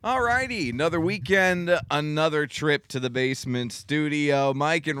Alrighty, another weekend, another trip to the basement studio.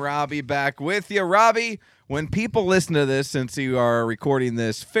 Mike and Robbie back with you. Robbie, when people listen to this, since you are recording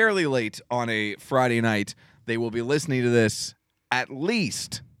this fairly late on a Friday night, they will be listening to this at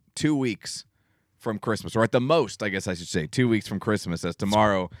least 2 weeks from Christmas, or at the most, I guess I should say, 2 weeks from Christmas, as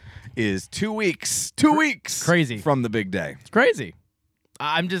tomorrow is 2 weeks. 2 weeks Crazy. From the big day. It's crazy.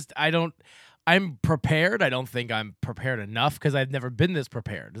 I'm prepared. I don't think I'm prepared enough because I've never been this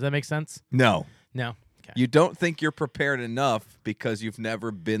prepared. Does that make sense? No. No. Okay. You don't think you're prepared enough because you've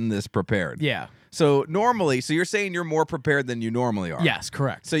never been this prepared. Yeah. So you're saying you're more prepared than you normally are. Yes,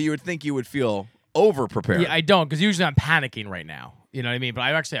 correct. So you would think you would feel over-prepared. Yeah, I don't because usually I'm panicking right now. You know what I mean? But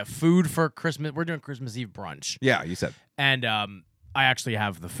I actually have food for Christmas. We're doing Christmas Eve brunch. Yeah, you said. And I actually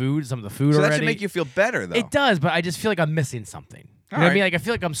have the food, some of the food So already. that should make you feel better, though. It does, but I just feel like I'm missing something. You know All what I mean? right. Like I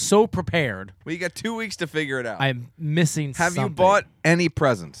feel like I'm so prepared. Well, you got 2 weeks to figure it out. I'm missing Have something. you bought any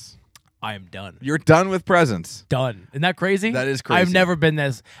presents? I am done. You're done with presents. Done. Isn't that crazy? That is crazy. I've never been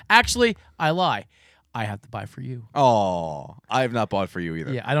this. Actually, I lie. I have to buy for you. Oh, I have not bought for you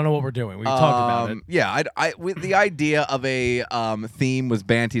either. Yeah, I don't know what we're doing. We talked about it. Yeah, with the idea of a theme was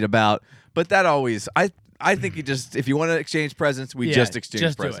bantied about, but that always, I think you just, if you want to exchange presents, we Yeah, just exchange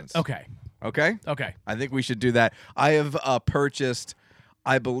just presents. Do it. Okay. Okay? Okay. I think we should do that. I have purchased,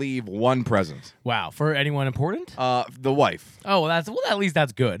 I believe, one present. Wow. For anyone important? The wife. Oh, well, at least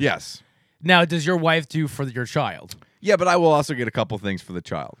that's good. Yes. Now, does your wife do for your child? Yeah, but I will also get a couple things for the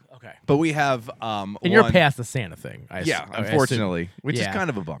child. Okay. But we have And you're past the Santa thing. Yeah, I assume. unfortunately, which is Yeah. kind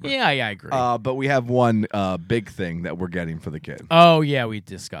of a bummer. Yeah, I agree. But we have one big thing that we're getting for the kid. oh, yeah, we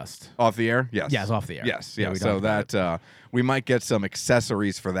discussed. Off the air? Yes. Yes, off the air. Yes, Yeah, yeah. we So talked about that we might get some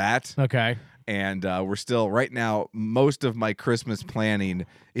accessories for that. Okay. And we're still, right now, most of my Christmas planning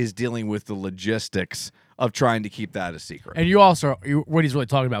is dealing with the logistics of trying to keep that a secret. And what he's really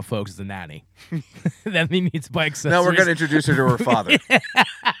talking about, folks, is the nanny. That he needs to buy accessories. Now we're going to introduce her to her father.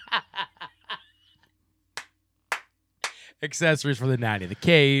 accessories for the nanny, the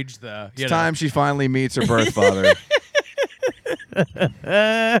cage, the It's time she finally meets her birth father.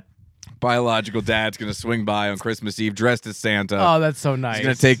 Biological dad's going to swing by on Christmas Eve dressed as Santa. Oh, that's so nice. He's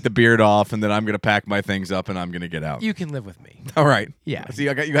going to take the beard off, and then I'm going to pack my things up, and I'm going to get out. You can live with me. All right. Yeah. See,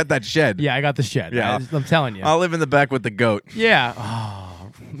 you got that shed. Yeah, I got the shed. Yeah. I'm telling you. I'll live in the back with the goat. Yeah. Oh,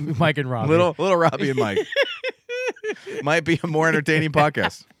 Mike and Robbie. Little Robbie and Mike. Might be a more entertaining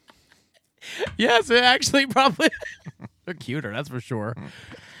podcast. Yes, it actually probably. They're cuter, that's for sure.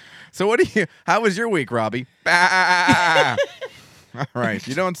 So how was your week, Robbie? All right.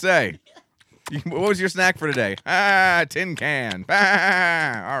 You don't say. What was your snack for today? Tin can.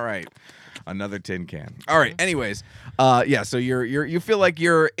 All right. Another tin can. All right. Anyways, yeah, so you feel like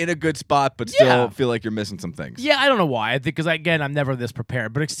you're in a good spot, but still Yeah. feel like you're missing some things. Yeah, I don't know why. I think because, again, I'm never this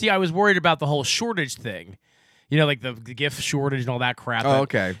prepared. But see, I was worried about the whole shortage thing. You know, like the gift shortage and all that crap. Oh,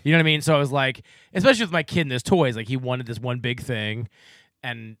 okay. You know what I mean? So I was like, especially with my kid and his toys, like he wanted this one big thing.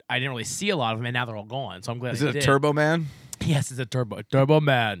 And I didn't really see a lot of them, and now they're all gone. So I'm glad Is I it a did. Turbo Man? Yes, it's a Turbo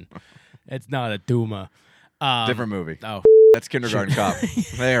Man. It's not a Duma. Different movie. Oh, That's Kindergarten Cop.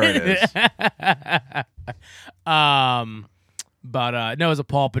 There it is. But no, it was a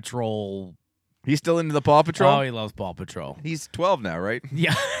Paw Patrol. He's still into the Paw Patrol? Oh, he loves Paw Patrol. He's 12 now, right?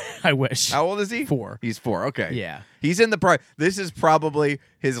 Yeah, I wish. How old is he? 4. He's 4. Okay. Yeah. He's in the This is probably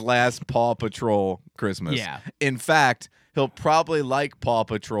his last Paw Patrol Christmas. Yeah. In fact, he'll probably like Paw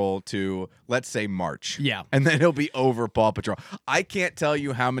Patrol to, let's say, March. Yeah. And then he'll be over Paw Patrol. I can't tell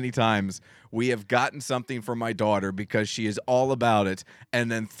you how many times we have gotten something for my daughter because she is all about it, and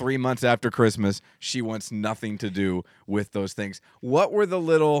then 3 months after Christmas, she wants nothing to do with those things. What were the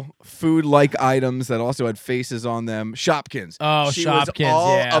little food-like items that also had faces on them? Shopkins. Oh, she Shopkins, was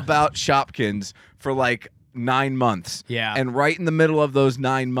all yeah. about Shopkins for like 9 months. Yeah. And right in the middle of those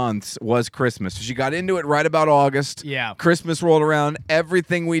 9 months was Christmas. So she got into it right about August. Yeah. Christmas rolled around.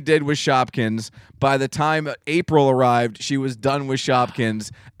 Everything we did was Shopkins. By the time April arrived, she was done with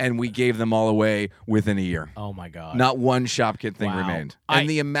Shopkins, and we gave them all away within a year. Oh my God. Not one Shopkin thing Wow. remained. I- And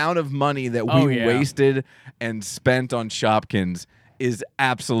the amount of money that we Oh, yeah. wasted and spent on Shopkins is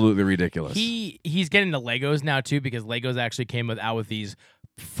absolutely ridiculous. He's getting the Legos now too because Legos actually came out with these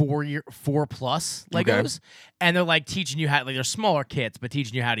 4+ Legos, and they're like teaching you how, like they're smaller kits, but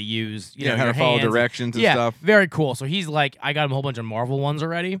teaching you how to use, you know, how your to follow hands. directions and yeah, stuff. very cool. So he's like, I got him a whole bunch of Marvel ones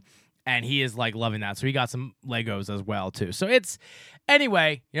already, and he is like loving that. So he got some Legos as well too. So it's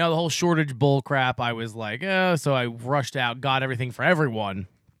anyway, you know, the whole shortage bull crap. I was like, so I rushed out, got everything for everyone,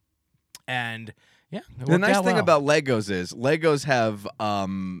 and yeah, it The worked nice out thing well. about Legos is Legos have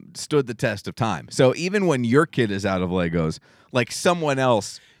stood the test of time. So even when your kid is out of Legos, like someone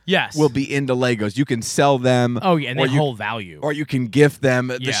else Yes. will be into Legos. You can sell them. Oh yeah, and or they you, hold value. or you can gift them.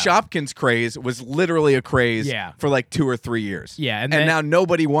 The Yeah. Shopkins craze was literally a craze Yeah. for like 2 or 3 years. Yeah, and and then- now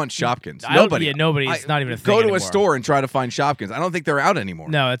nobody wants Shopkins. I don't- Nobody. yeah, nobody. It's not even a thing Go to anymore. a store and try to find Shopkins. I don't think they're out anymore.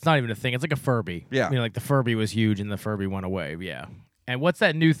 No, it's not even a thing. It's like a Furby. Yeah. You know, like the Furby was huge and the Furby went away. Yeah. And what's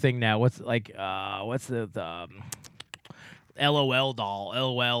that new thing now? What's the LOL doll?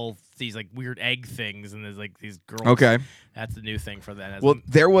 LOL, these like weird egg things, and there's like these girls. Okay. That's the new thing for that. Well,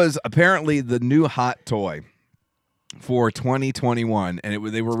 there was apparently the new hot toy for 2021, and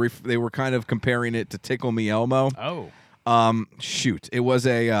they were kind of comparing it to Tickle Me Elmo. Oh. It was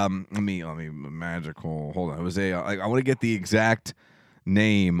a let me magical. Hold on, it was a. I want to get the exact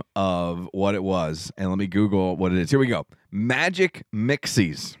name of what it was, and let me Google what it is. Here we go. Magic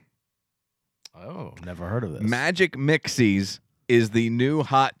Mixies. Oh, never heard of this. Magic Mixies is the new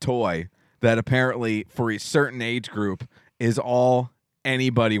hot toy that apparently for a certain age group is all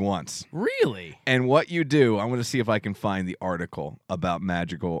anybody wants. Really? And what you do, I'm going to see if I can find the article about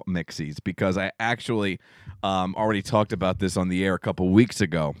Magical Mixies, because I actually already talked about this on the air a couple weeks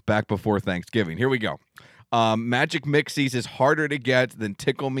ago, back before Thanksgiving. Here we go. Magic Mixies is harder to get than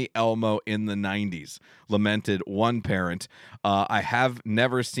Tickle Me Elmo in the 90s, lamented one parent. I have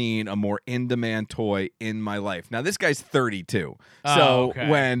never seen a more in-demand toy in my life. Now, this guy's 32. So okay.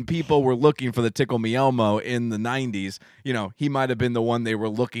 when people were looking for the Tickle Me Elmo in the 90s, you know, he might have been the one they were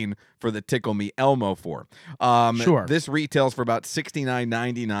looking for the Tickle Me Elmo for. Sure. This retails for about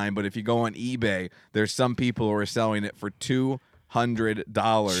 $69.99, but if you go on eBay, there's some people who are selling it for $200.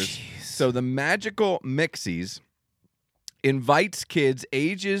 So the Magical Mixies invites kids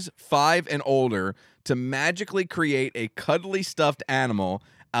ages 5 and older to magically create a cuddly stuffed animal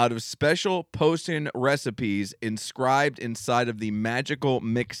out of special potion recipes inscribed inside of the Magical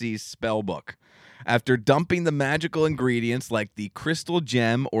Mixies spellbook. After dumping the magical ingredients like the crystal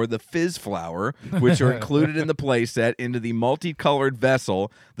gem or the fizz flower, which are included in the playset, into the multicolored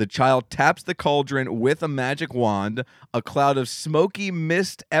vessel, the child taps the cauldron with a magic wand, a cloud of smoky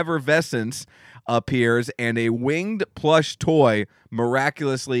mist effervescence appears, and a winged plush toy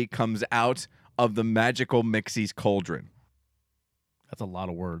miraculously comes out of the Magical Mixies cauldron. That's a lot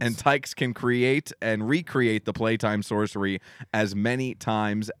of words. And Tykes can create and recreate the playtime sorcery as many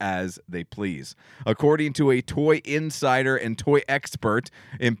times as they please. According to a toy insider and toy expert,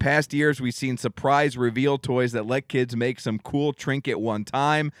 in past years we've seen surprise reveal toys that let kids make some cool trinket one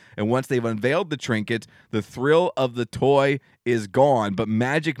time, and once they've unveiled the trinket, the thrill of the toy is gone. But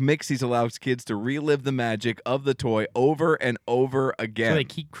Magic Mixies allows kids to relive the magic of the toy over and over again. So they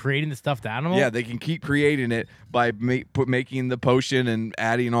keep creating the stuffed animal? Yeah, they can keep creating it by making the potion and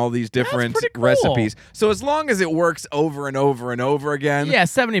adding all these different pretty cool. recipes. So as long as it works over and over and over again, Yeah,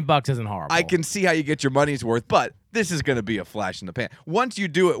 $70 isn't horrible. I can see how you get your money's worth, but this is going to be a flash in the pan. Once you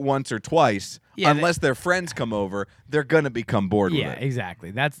do it once or twice, Yeah, unless their friends come over, they're going to become bored Yeah, with it.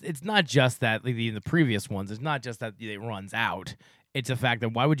 exactly. It's not just that like the previous ones. It's not just that it runs out. It's a fact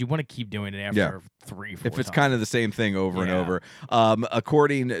that why would you want to keep doing it after 3, 4 If it's times? kind of the same thing over and Yeah. over.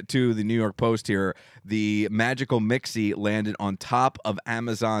 According to the New York Post here, the Magical Mixie landed on top of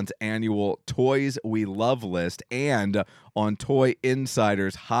Amazon's annual Toys We Love list and on Toy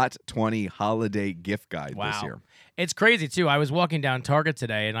Insider's Hot 20 Holiday Gift Guide this year. It's crazy too. I was walking down Target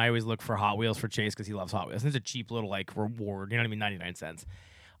today, and I always look for Hot Wheels for Chase because he loves Hot Wheels. And it's a cheap little like reward. You know what I mean? 99 cents.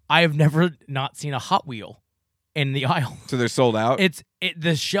 I have never not seen a Hot Wheel in the aisle. So they're sold out?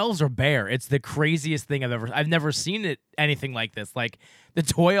 The shelves are bare. It's the craziest thing I've never seen anything like this. Like the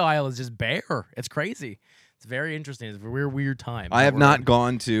toy aisle is just bare. It's crazy. It's very interesting. It's a weird time. I have not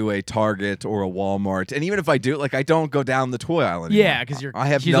gone to a Target or a Walmart, and even if I do, like I don't go down the toy aisle anymore. Yeah, because I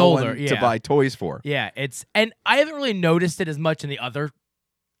have she's no older. one to Yeah. buy toys for. Yeah, and I haven't really noticed it as much in the other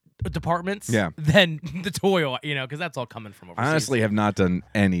departments than the toy, because that's all coming from overseas. I honestly have not done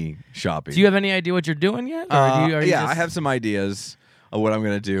any shopping. Do you have any idea what you're doing yet? Or are you yeah, just- I have some ideas of what I'm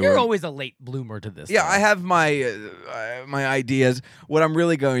going to do. You're always a late bloomer to this. Yeah, though. I have my my ideas. What I'm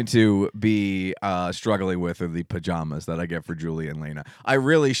really going to be struggling with are the pajamas that I get for Julie and Lena. I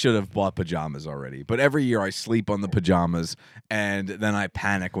really should have bought pajamas already, but every year I sleep on the pajamas, and then I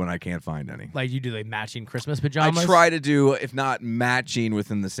panic when I can't find any. Like you do like matching Christmas pajamas. I try to do, if not matching,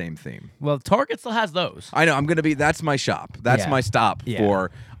 within the same theme. Well, Target still has those. I know. I'm going to be. That's my shop. That's Yeah. my stop Yeah.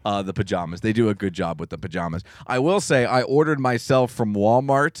 for the pajamas. They do a good job with the pajamas. I will say I ordered myself from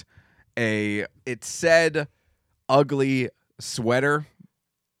Walmart it said ugly sweater.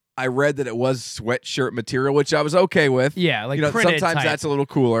 I read that it was sweatshirt material, which I was okay with. Yeah, like you know, printed sometimes type. that's a little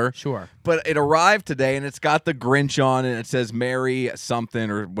cooler. Sure. But it arrived today, and it's got the Grinch on, and it says Merry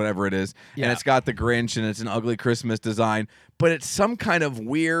something or whatever it is. Yeah. And it's got the Grinch, and it's an ugly Christmas design. But it's some kind of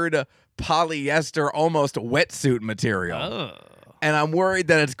weird polyester, almost wetsuit material. Ugh. And I'm worried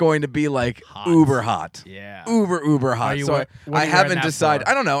that it's going to be like Hot. uber hot. Yeah. Uber hot. you So wear- what are I you wearing haven't that decided.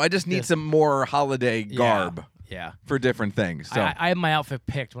 for? I don't know. I just need Yeah. some more holiday garb Yeah. for different things. So I have my outfit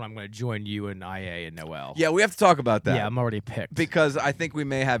picked when I'm going to join you and IA and Noel. yeah, we have to talk about that. Yeah, I'm already picked. Because I think we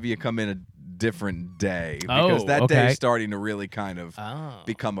may have you come in a different day. Because Oh, that day okay. is starting to really kind of Oh.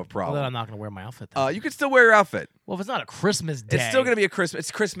 become a Well, then problem. I'm not going to wear my outfit then. You can still wear your outfit. Well, if it's not a Christmas day. It's still going to be a Christmas.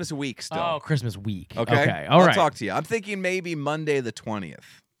 It's Christmas week still. Oh, Christmas week. okay. Okay. All I'll right. talk to you. I'm thinking maybe Monday the 20th.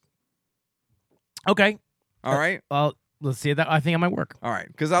 Okay. All right. Well, let's see that. I think I might work. All right.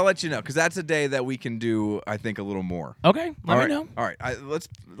 Because I'll let you know. Because that's a day that we can do, I think, a little more. Okay. Let All me right. know. All right.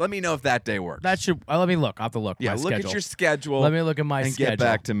 Let me know if that day works. That should. Let me look. I'll have to look. Yeah, my look schedule. at your schedule. Let me look at my and schedule. get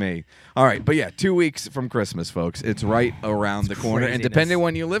back to me. All right, but yeah, 2 weeks from Christmas, folks. It's right around the corner, and craziness. depending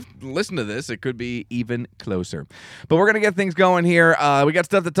when you listen to this, it could be even closer. But we're gonna get things going here. We got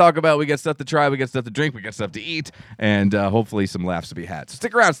stuff to talk about. We got stuff to try. We got stuff to drink. We got stuff to eat, and hopefully some laughs to be had. So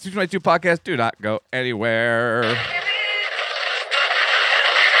stick around. It's 222 Podcast. Do not go anywhere.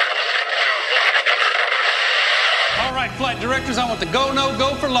 All right, flight directors, I want the go, no,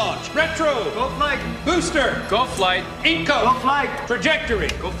 go for launch. Retro. Go flight. Booster. Go flight. Inco. Go flight. Trajectory.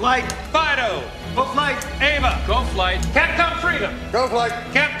 Go flight. Fido. Go flight. Ava. Go flight. Capcom Freedom. Go flight.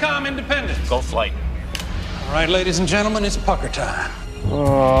 Capcom Independence. Go flight. All right, ladies and gentlemen, it's pucker time.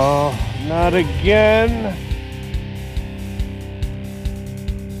 Oh, not again.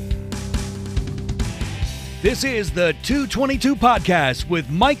 This is the 222 Podcast with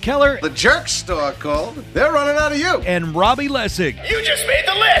Mike Keller The Jerk Store called. They're running out of you. and Robbie Lessig. You just made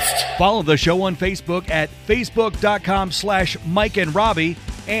the list! Follow the show on Facebook at facebook.com/Mike and Robbie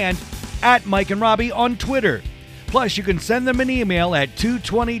and at Mike and Robbie on Twitter. Plus, you can send them an email at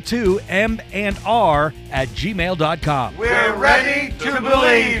 222mnr@gmail.com. We're ready to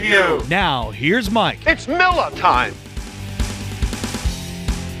believe you. Now, here's Mike. It's Miller time!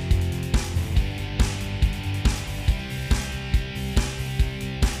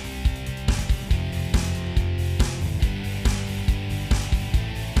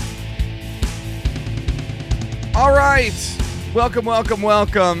 All right. Welcome.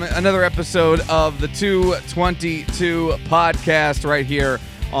 Another episode of the 222 Podcast right here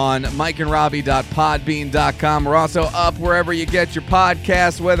on mikeandrobbie.podbean.com. We're also up wherever you get your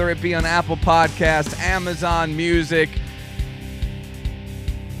podcasts, whether it be on Apple Podcasts, Amazon Music.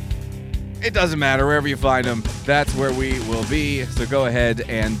 It doesn't matter. Wherever you find them, that's where we will be. So go ahead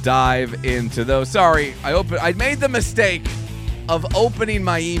and dive into those. Sorry, I made the mistake of opening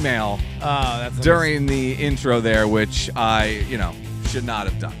my email That's during the intro there, which I, should not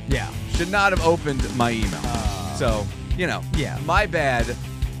have done. Yeah. Should not have opened my email. So, Yeah. my bad.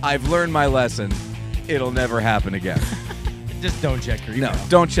 I've learned my lesson. It'll never happen again. Just don't check your email. No,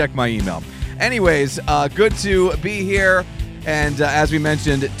 don't check my email. Anyways, good to be here. And as we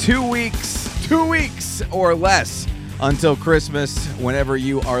mentioned, 2 weeks or less until Christmas. Whenever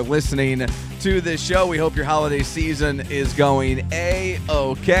you are listening to this show, we hope your holiday season is going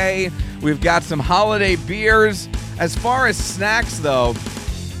A-okay. We've got some holiday beers. As far as snacks, though,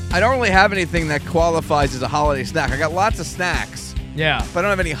 I don't really have anything that qualifies as a holiday snack. I got lots of snacks, Yeah. but I don't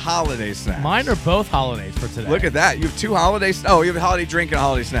have any holiday snacks. Mine are both holidays for today. Look at that. You have two holidays. Oh, you have a holiday drink and a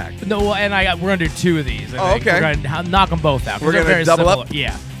holiday snack. No, well, and we're gonna do two of these. Oh, okay. We're gonna knock them both out. 'cause We're they're gonna very double similar. up?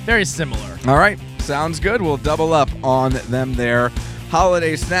 Yeah, very similar. All right. Sounds good. We'll double up on them there.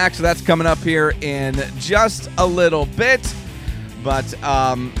 Holiday snacks. So that's coming up here in just a little bit. But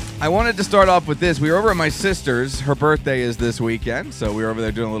I wanted to start off with this. We were over at my sister's. Her birthday is this weekend. So we were over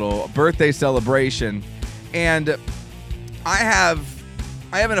there doing a little birthday celebration. And I have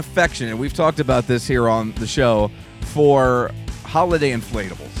an affection, and we've talked about this here on the show, for holiday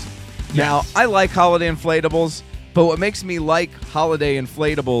inflatables. Now, I like holiday inflatables, but what makes me like holiday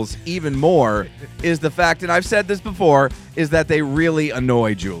inflatables even more is the fact, and I've said this before, is that they really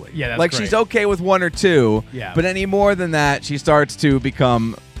annoy Julie. Yeah, that's like great. she's okay with one or two, Yeah. but any more than that, she starts to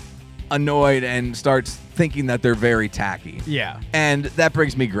become annoyed and starts thinking that they're very tacky. Yeah. And that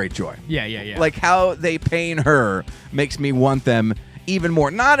brings me great joy. Yeah. Like how they pain her makes me want them even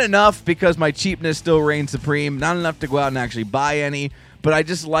more. Not enough because my cheapness still reigns supreme. Not enough to go out and actually buy any. But I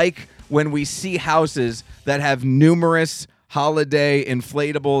just like when we see houses that have numerous holiday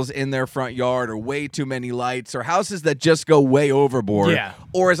inflatables in their front yard or way too many lights or houses that just go way overboard. Yeah.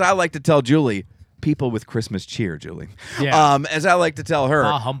 Or as I like to tell Julie, people with Christmas cheer, Julie. Yeah. As I like to tell her,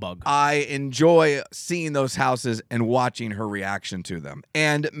 Humbug. I enjoy seeing those houses and watching her reaction to them.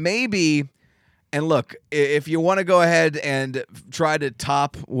 And maybe, and look, if you want to go ahead and try to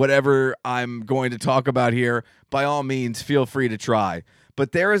top whatever I'm going to talk about here, by all means, feel free to try.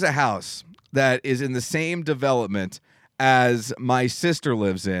 But there is a house that is in the same development as my sister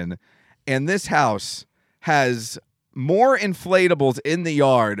lives in, and this house has more inflatables in the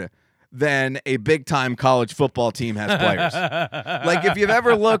yard than a big-time college football team has players. Like, if you've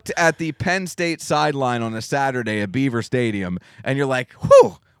ever looked at the Penn State sideline on a Saturday at Beaver Stadium, and you're like,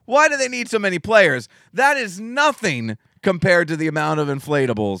 whew, why do they need so many players? That is nothing compared to the amount of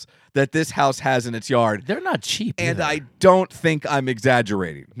inflatables that this house has in its yard. They're not cheap. And either. I don't think I'm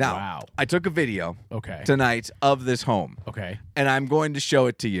exaggerating. Now, Wow. I took a video Okay. tonight of this home, Okay. and I'm going to show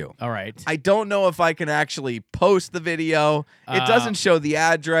it to you. All right. I don't know if I can actually post the video. It doesn't show the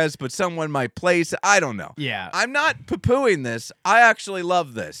address, but someone might place it. I don't know. Yeah. I'm not poo-pooing this. I actually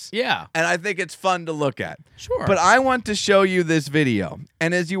love this. Yeah. And I think it's fun to look at. Sure. But I want to show you this video.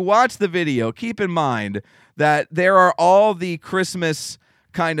 And as you watch the video, keep in mind that there are all the Christmas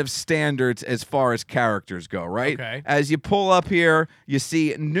kind of standards as far as characters go, right? Okay. As you pull up here, you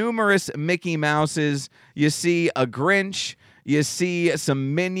see numerous Mickey Mouses, you see a Grinch, you see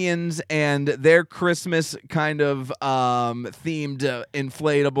some Minions and their Christmas kind of themed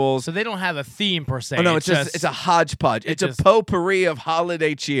inflatables. So they don't have a theme per se. Oh no, it's just it's a hodgepodge. It's just- a potpourri of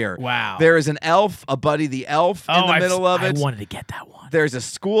holiday cheer. Wow. There is an elf, a Buddy the Elf in the middle of it. I wanted to get that one. There's a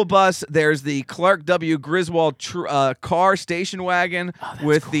school bus. There's the Clark W. Griswold car station wagon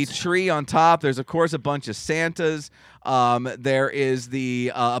with the tree on top. There's, of course, a bunch of Santas. There is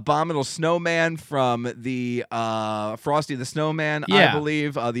the Abominable Snowman from the Frosty the Snowman, I Yeah.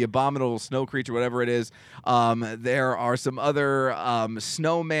 believe. The Abominable Snow Creature, whatever it is. There are some other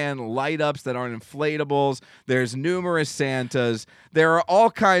snowman light-ups that aren't inflatables. There's numerous Santas. There are all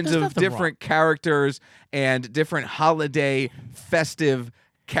kinds There's of nothing wrong. different characters and different holiday festive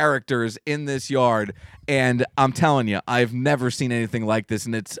characters in this yard, and I'm telling you, I've never seen anything like this,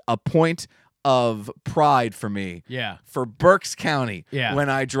 and it's a point of pride for me, Yeah. for Berks County, Yeah. when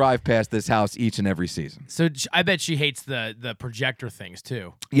I drive past this house each and every season. So I bet she hates the projector things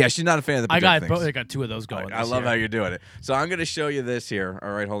too. Yeah, she's not a fan of the I got project things. I got two of those going. I this love year. how you're doing it. So I'm going to show you this here.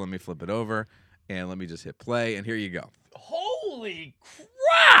 All right, hold on, let me flip it over, and let me just hit play, and here you go. Holy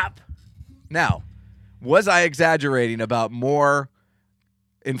crap! Now, was I exaggerating about more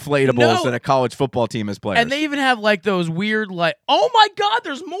inflatables No. than a college football team has players? And they even have like those weird oh my god,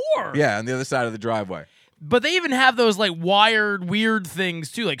 there's more. Yeah, on the other side of the driveway. But they even have those like wired weird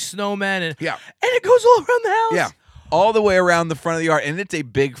things too, like snowmen and Yeah. and it goes all around the house. Yeah. All the way around the front of the yard, and it's a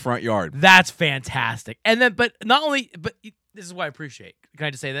big front yard. That's fantastic. And then but this is what I appreciate. Can I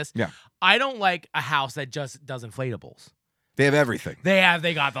just say this? Yeah. I don't like a house that just does inflatables. They have everything.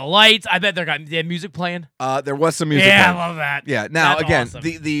 They got the lights. I bet they have music playing. There was some music. Yeah, playing. I love that. Yeah. Now, That's again, awesome.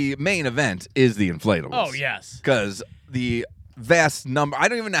 the main event is the inflatables. Oh, yes. Because the vast number, I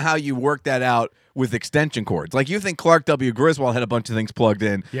don't even know how you work that out with extension cords. Like, you think Clark W. Griswold had a bunch of things plugged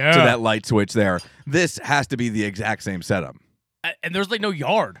in to Yeah. that light switch there. This has to be the exact same setup. And there's like no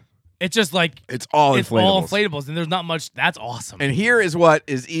yard. It's just like It's all it's inflatables. all inflatables, and there's not much. That's awesome. And here is what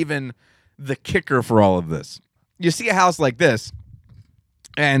is even the kicker for all of this. You see a house like this,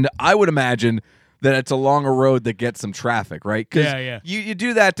 and I would imagine that it's along a road that gets some traffic, right? 'Cause Yeah. You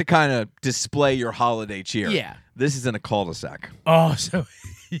do that to kind of display your holiday cheer. Yeah. This is in a cul-de-sac. Oh, so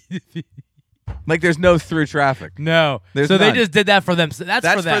Like, there's no through traffic. no. There's so they none. just did that for them. So that's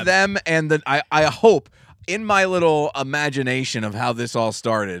That's for them. and I hope, in my little imagination of how this all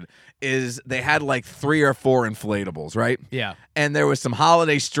started, is they had like 3 or 4 inflatables, right? Yeah. And there was some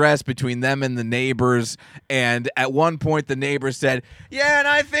holiday stress between them and the neighbors. And at one point, the neighbors said, "Yeah, and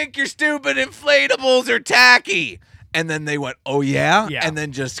I think your stupid inflatables are tacky." And then they went, "Oh, yeah?" Yeah. And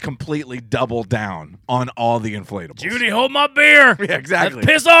then just completely doubled down on all the inflatables. Judy, hold my beer. Yeah, exactly. Let's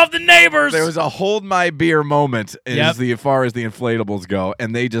piss off the neighbors. There was a hold my beer moment Yep. as far as the inflatables go.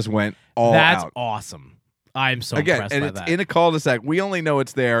 And they just went all That's out. awesome. I'm so Again, impressed and by it's that. in a cul-de-sac. We only know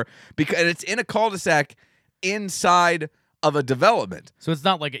it's there because it's in a cul-de-sac inside of a development. so it's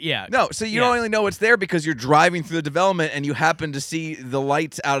not like No, so you Yeah. only know it's there because you're driving through the development and you happen to see the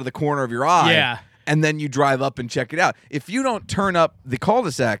lights out of the corner of your eye. Yeah. And then you drive up and check it out. If you don't turn up the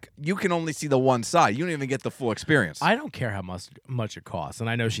cul-de-sac, you can only see the one side. You don't even get the full experience. I don't care how much it costs, and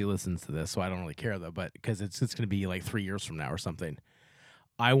I know she listens to this, so I don't really care though. But because it's going to be like 3 years from now or something,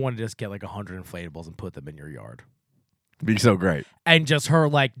 I want to just get like 100 inflatables and put them in your yard, Be so great. and just her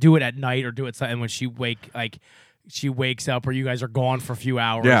like do it at night or do it and when she she wakes up or you guys are gone for a few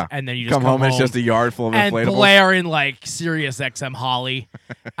hours. Yeah. And then you just come home and it's just a yard full of and inflatables. blaring like Sirius XM Holly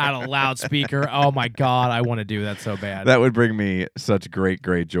out a loudspeaker. Oh my God, I want to do that so bad. That would bring me such great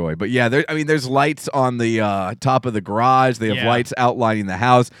joy. But yeah, there's lights on the top of the garage. They have lights outlining the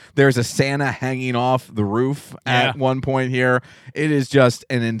house. There's a Santa hanging off the roof at one point here. It is just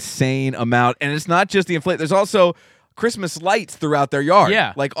an insane amount. And it's not just the inflate. There's also Christmas lights throughout their yard.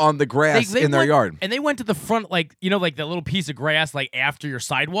 Yeah. Like on the grass They in their went- yard. And they went to the front, like, you know, like that little piece of grass, like after your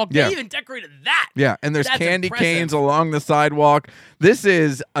sidewalk. Yeah. They even decorated that. Yeah, and there's That's candy impressive. canes along the sidewalk. This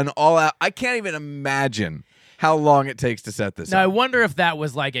is an all-out. I can't even imagine how long it takes to set this Now, I up. wonder if that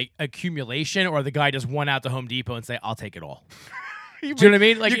was like a accumulation or the guy just went out to Home Depot and say, I'll take it all. Do you know what I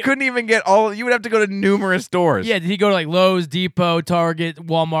mean? Like you couldn't even get all. You would have to go to numerous stores. Yeah, did he go to like Lowe's, Depot, Target,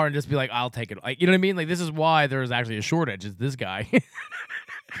 Walmart, and just be like, I'll take it? Like, you know what I mean? Like, this is why there's actually a shortage. It's this guy.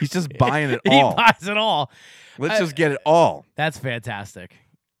 He's just buying it He all. buys it all. Let's just get it all. That's fantastic.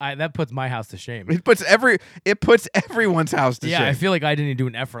 That puts my house to shame. It puts everyone's house to Yeah, shame. I feel like I didn't do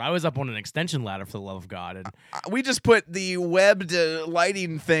an effort. I was up on an extension ladder for the love of God. And We just put the webbed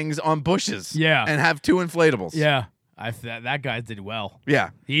lighting things on bushes. Yeah. and have 2 inflatables. yeah, that guy did well. yeah.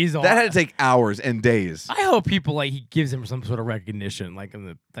 He's all, That had to take hours and days. I hope people like he gives him some sort of recognition. Like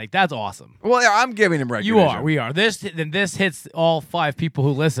that's awesome. Well, yeah, I'm giving him recognition. You are. We are. This hits all 5 people who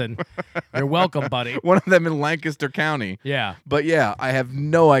listen. You're welcome, buddy. One of them in Lancaster County. Yeah. But yeah, I have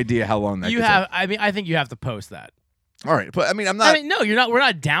no idea how long that You could have. I mean, I think you have to post that. take. All right, but I mean, I'm not. I mean, no, you're not. We're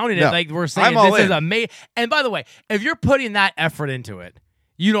not downing it. No. Like we're saying, I'm all this is in. amazing. And by the way, if you're putting that effort into it,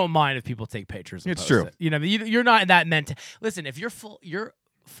 you don't mind if people take pictures. And It's post true. It. You know, you're not in that mental. Listen, if you're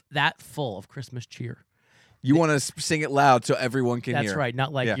that full of Christmas cheer. You want to sing it loud so everyone can hear. That's right.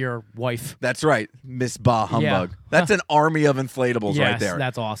 Not like Yeah. your wife. That's right, Miss Bah Humbug. Yeah. That's an army of inflatables Yes, right there.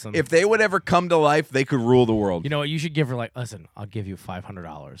 that's awesome. If they would ever come to life, they could rule the world. You know what? You should give her like, listen, I'll give you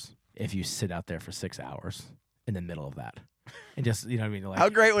 $500 if you sit out there for 6 hours in the middle of that, and just you know what I mean. Like, How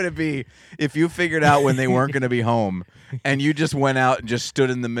great would it be if you figured out when they weren't going to be home, and you just went out and just stood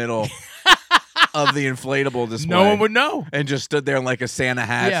in the middle of the inflatable display? no one would know. And just stood there in like a Santa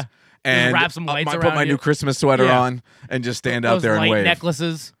hat. Yeah. And wrap some lights put around my you. new Christmas sweater Yeah. on and just stand out Those there and light wave.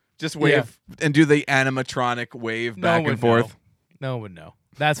 necklaces. Just wave and do the animatronic wave No back one and would know. forth. No one would know.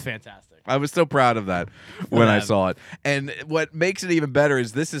 That's fantastic. I was so proud of that when I them. saw it. And what makes it even better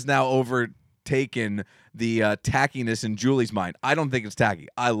is this has now overtaken the tackiness in Julie's mind. I don't think it's tacky.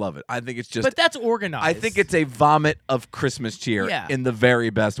 I love it. I think it's just But that's organized. I think it's a vomit of Christmas cheer Yeah. in the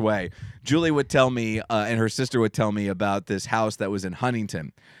very best way. Julie would tell me, and her sister would tell me about this house that was in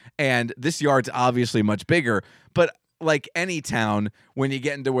Huntington. And this yard's obviously much bigger, but like any town, when you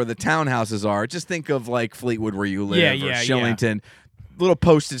get into where the townhouses are, just think of like Fleetwood where you live Yeah, or yeah, Shillington, little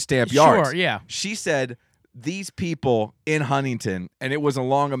postage stamp Sure, yards. yeah. She said these people in Huntington, and it was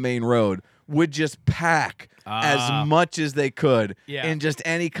along a main road, would just pack as much as they could Yeah. in just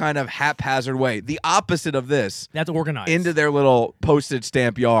any kind of haphazard way. The opposite of this That's organized. into their little postage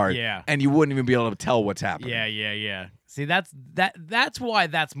stamp yard, Yeah. and you wouldn't even be able to tell what's happening. Yeah. See, that's why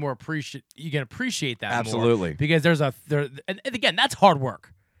that's more you can appreciate that more. Absolutely. Because and again, that's hard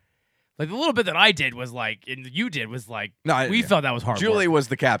work. Like the little bit that I did was like, and you did was like, we felt that was hard Julie work. was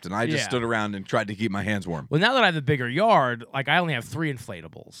the captain. I just Yeah. stood around and tried to keep my hands warm. Well, now that I have a bigger yard, like I only have 3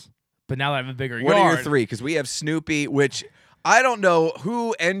 inflatables. But now that I have a bigger What yard, are your 3? Because we have Snoopy, which I don't know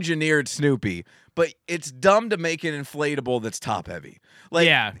who engineered Snoopy, but it's dumb to make an inflatable that's top heavy. Like,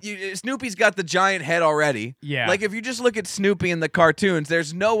 Yeah. Snoopy's got the giant head already. Yeah. Like, if you just look at Snoopy in the cartoons,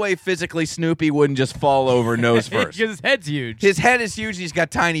 there's no way physically Snoopy wouldn't just fall over nose first. because his head's huge. His head is huge. He's got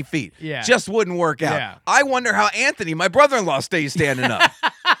tiny feet. Yeah. Just wouldn't work out. Yeah. I wonder how Anthony, my brother-in-law, stays standing up.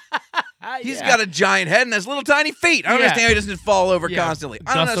 He's got a giant head and has little tiny feet. I don't Yeah. understand how he doesn't fall over Yeah. constantly.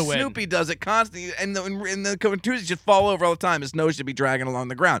 I don't Just know. the wind. Snoopy does it constantly, and in the cartoons, he should fall over all the time. His nose should be dragging along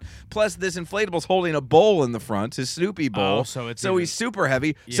the ground. Plus, this inflatable's holding a bowl in the front, his Snoopy bowl. Oh, so it's even- he's super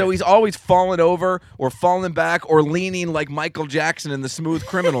heavy. So Yeah. he's always falling over or falling back or leaning like Michael Jackson in the Smooth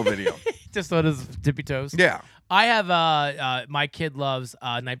Criminal video. just on his tippy toes. Yeah. I have my kid loves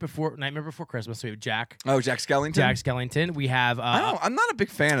Nightmare Before Christmas. So we have Jack Oh, Jack Skellington. Skellington. We have I'm not a big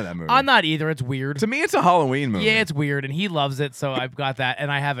fan of that movie. I'm not either. It's weird. To me, it's a Halloween movie. Yeah, it's weird, and he loves it. So I've got that, and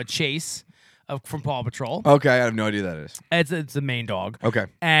I have a Chase from Paw Patrol. Okay, I have no idea who that is. It's the main dog. Okay.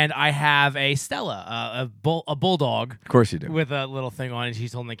 And I have a Stella, a bulldog Of course you do. with a little thing on it.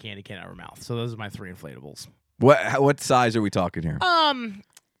 She's holding a candy cane out of her mouth. So those are my 3 inflatables. What size are we talking here?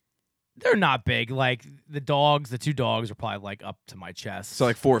 They're not big. Like the two dogs are probably like up to my chest. So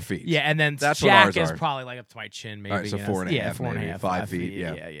like 4 feet. Yeah, and then That's what Jack ours is are. probably like up to my chin, maybe. All right, so you know? 4.5, Yeah, 4.5, maybe, 5 feet.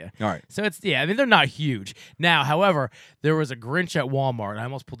 Yeah. yeah. All right. So it's I mean they're not huge. Now, however, there was a Grinch at Walmart. And I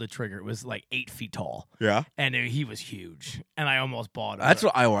almost pulled the trigger. It was like 8 feet tall, Yeah. and he was huge, and I almost bought him. That's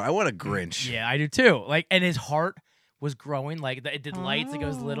what I want. I want a Grinch. Yeah, I do too. Like, and his heart was growing. Like it did lights. It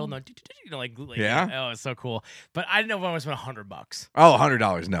goes little. No, like Yeah? Oh, it's so cool. But I didn't know if I was spent $100. Oh,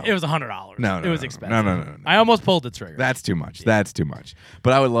 $100. No. It was $100. No, it was no. expensive. No. I almost pulled the trigger. That's too much. That's too much.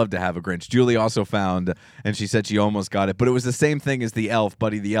 But I would love to have a Grinch. Julie also found, and she said she almost got it, but it was the same thing as the elf,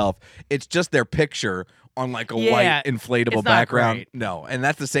 Buddy the Elf. It's just their picture on like a white inflatable it's not background. great. No. And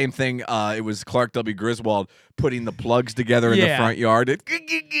that's the same thing. It was Clark W. Griswold putting the plugs together in the Yeah. front yard.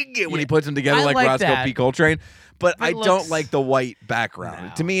 When he puts them together I like like Roscoe that. P. Coltrane. But But I it don't looks- like the white background.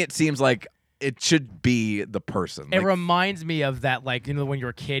 No. To me, it seems like it should be the person. It Like, reminds me of that, like, you know, when you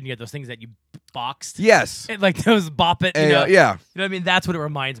were a kid and you had those things that you boxed. yes. Like those bop it. You know? Yeah. You know what I mean? That's what it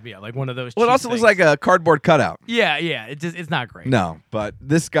reminds me of. Like one of those. Well, it cheap also looks things. like a cardboard cutout. Yeah. It's not great. No, but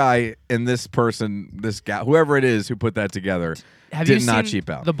this guy and this person, this guy, whoever it is who put that together, Have did you not seen cheap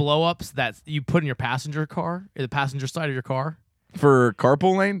out. the blow ups that you put in your passenger car, in the passenger side of your car? For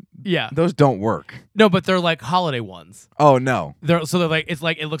carpool lane, Yeah. those don't work. No, but they're like holiday ones. Oh no! They're like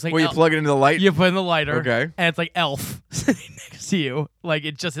it looks like Where you Elf. plug it into the light? You put in the lighter, Okay. and it's like Elf sitting next to you, like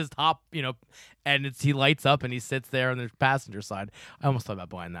it's just his top, you know, and he lights up and he sits there on the passenger side. I almost thought about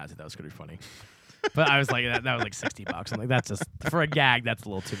buying that too. That was gonna be funny, but I was like, that was like $60. I'm like, that's just for a gag. That's a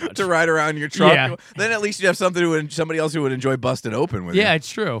little too much. To ride around your truck. Yeah. Then at least you have somebody else who would enjoy busted open with Yeah, it's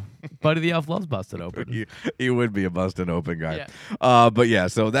true. Buddy the Elf loves busted open. you. He would be a busted open guy. Yeah. But yeah,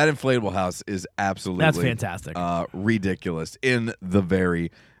 so that inflatable house is absolutely That's fantastic. ridiculous in the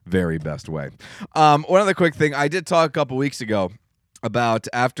very, very best way. One other quick thing. I did talk a couple weeks ago about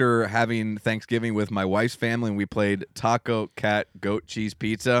after having Thanksgiving with my wife's family and we played taco, cat, goat, cheese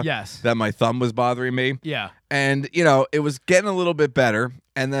pizza. Yes. That my thumb was bothering me. Yeah. And, you know, it was getting a little bit better.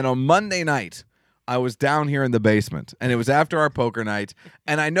 And then on Monday night, I was down here in the basement, and it was after our poker night.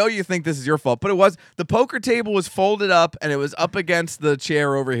 And I know you think this is your fault, but it was. The poker table was folded up, and it was up against the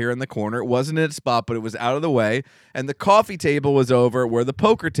chair over here in the corner. It wasn't in its spot, but it was out of the way. And the coffee table was over where the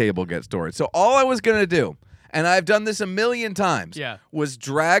poker table gets stored. So all I was going to do, and I've done this a million times, was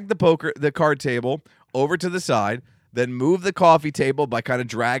drag the card table over to the side, then move the coffee table by kind of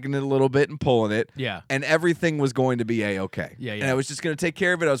dragging it a little bit and pulling it. Yeah. And everything was going to be A-okay. Yeah. And I was just going to take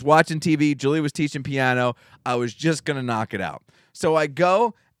care of it. I was watching TV. Julie was teaching piano. I was just going to knock it out. So I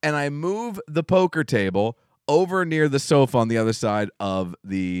go and I move the poker table over near the sofa on the other side of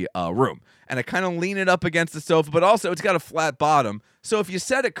the room. And I kind of lean it up against the sofa, but also it's got a flat bottom. So if you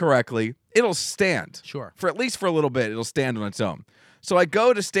set it correctly, it'll stand. Sure. For at least for a little bit, it'll stand on its own. So I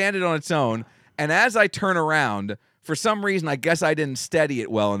go to stand it on its own, and as I turn around, for some reason, I guess I didn't steady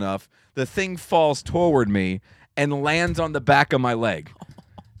it well enough, the thing falls toward me and lands on the back of my leg.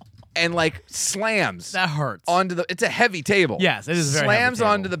 And like slams. That hurts. It's a heavy table. Yes, it is a very heavy Slams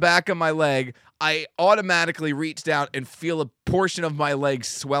table. onto the back of my leg. I automatically reach down and feel a portion of my leg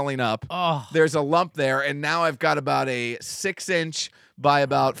swelling up. Oh. There's a lump there, and now I've got about a 6-inch by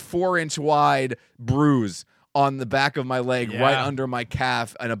about 4-inch wide bruise on the back of my leg, right under my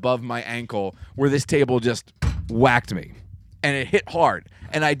calf and above my ankle, where this table just whacked me. And it hit hard.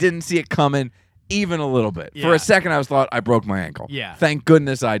 And I didn't see it coming even a little bit. For Yeah. a second, I thought I broke my ankle. Yeah. Thank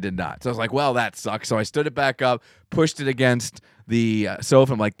goodness I did not. So I was like, well, that sucks. So I stood it back up, pushed it against the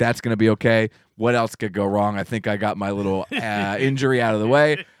sofa. I'm like, that's going to be okay. What else could go wrong? I think I got my little injury out of the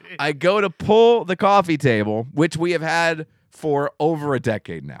way. I go to pull the coffee table, which we have had for over a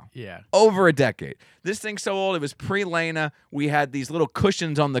decade now. Yeah. Over a decade. This thing's so old, it was pre-Lena. We had these little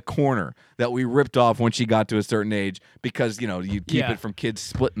cushions on the corner that we ripped off when she got to a certain age because, you know, you keep Yeah. it from kids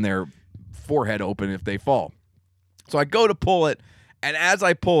splitting their forehead open if they fall. So I go to pull it, and as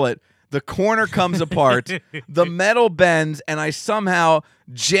I pull it, the corner comes apart, the metal bends, and I somehow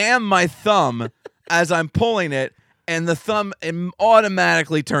jam my thumb as I'm pulling it, and the thumb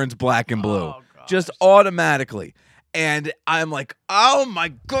automatically turns black and blue. Just automatically. And I'm like, oh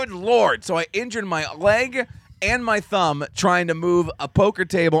my good Lord. So I injured my leg and my thumb trying to move a poker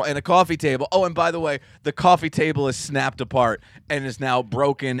table and a coffee table. Oh, and by the way, the coffee table is snapped apart and is now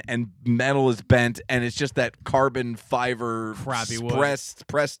broken and metal is bent and it's just that carbon fiber Crappy wood.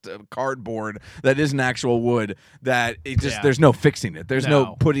 pressed cardboard that isn't actual wood that it just Yeah. there's no fixing it. There's no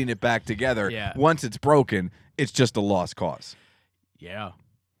No. putting it back together. Yeah. Once it's broken, it's just a lost cause. Yeah.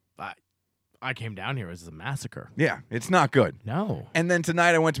 I came down here. It was a massacre. Yeah, it's not good. No. And then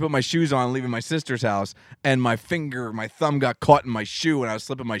tonight I went to put my shoes on, leaving my sister's house, and my thumb got caught in my shoe, and I was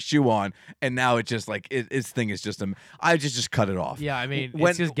slipping my shoe on, and now it's just like this thing is just I just cut it off. Yeah, I mean,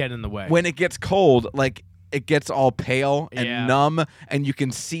 it's just getting in the way. When it gets cold, like it gets all pale and Yeah. numb, and you can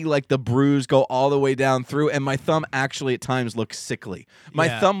see like the bruise go all the way down through, and my thumb actually at times looks sickly. My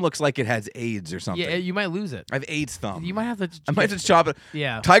Yeah. thumb looks like it has AIDS or something. Yeah, you might lose it. I have AIDS thumb. You might have to. I might just chop it.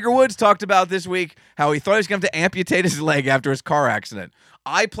 Yeah. Tiger Woods talked about this week how he thought he was going to have to amputate his leg after his car accident.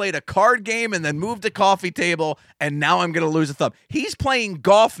 I played a card game and then moved a coffee table, and now I'm going to lose a thumb. He's playing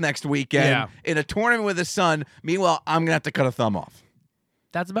golf next weekend Yeah. in a tournament with his son. Meanwhile, I'm going to have to cut a thumb off.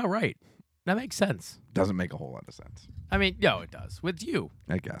 That's about right. That makes sense. Doesn't make a whole lot of sense, I mean, it does. With you,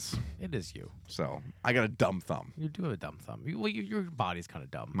 I guess. it is you. So I got a dumb thumb. You do have a dumb thumb. Your body's kind of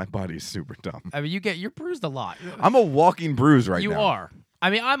dumb. My body's super dumb. I mean, you're bruised a lot. I'm a walking bruise right You now. are. I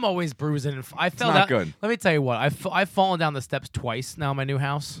mean, I'm always bruising. And I fell not down. good. Let me tell you what. I've fallen down the steps twice now in my new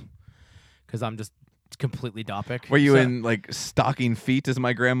house because I'm just completely dopic. Were you So- in like stocking feet, as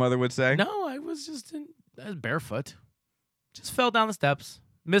my grandmother would say? No, I was barefoot. Just fell down the steps.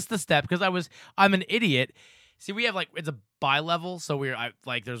 Missed the step because I'm an idiot. See, we have it's a bi-level, so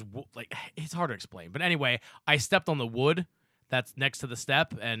it's hard to explain. But anyway, I stepped on the wood that's next to the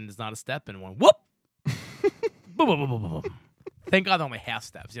step, and it's not a step, and went whoop. Boom, boom, boom, boom, boom. Thank God they're only half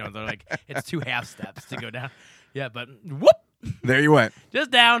steps. They're like it's 2 half steps to go down. Yeah, but whoop, There you went.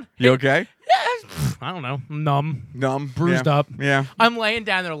 just down. You okay? Yeah, I don't know, numb, Numb. bruised Yeah. up. Yeah. I'm laying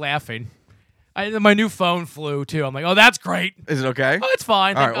down there laughing. My new phone flew too. I'm like, oh, that's great. Is it okay? Oh, it's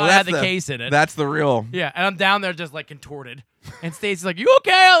fine. All Thank right, God I had the case in it. That's the real. Yeah, and I'm down there just contorted. And Stacey's like, you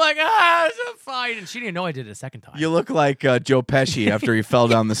okay? I'm like, it's fine. And she didn't know I did it a second time. You look like Joe Pesci after he fell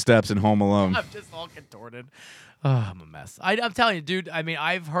down the steps in Home Alone. I'm just all contorted. Oh, I'm a mess. I'm telling you, dude. I mean,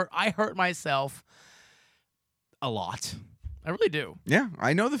 I hurt myself a lot. I really do. Yeah,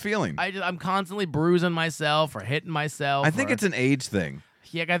 I know the feeling. I'm constantly bruising myself or hitting myself. I think it's an age thing.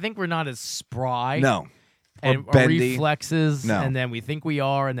 Yeah, I think we're not as spry. No. And Or our bendy. reflexes. No. And then we think we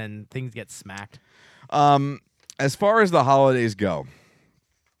are, and then things get smacked. As far as the holidays go,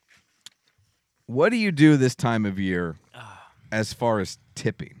 what do you do this time of year as far as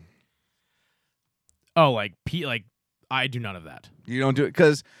tipping? Oh, I do none of that. You don't do it?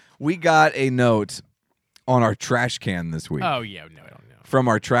 Because we got a note on our trash can this week. Oh, yeah. No, I don't know. From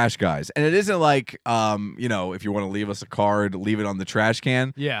our trash guys. And it isn't like, if you want to leave us a card, leave it on the trash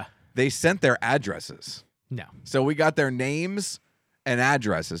can. Yeah. They sent their addresses. No. So we got their names and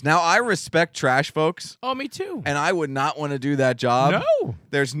addresses. Now, I respect trash folks, Oh, me too. and I would not want to do that job. No.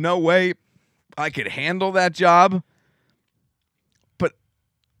 There's no way I could handle that job. But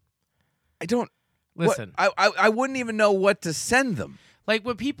I don't. Listen. I wouldn't even know what to send them. Like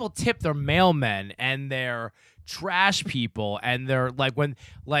when people tip their mailmen and their trash people and they're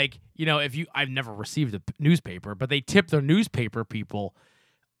I've never received a newspaper, but they tip their newspaper people.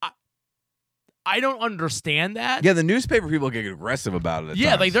 I don't understand that. Yeah, the newspaper people get aggressive about it. At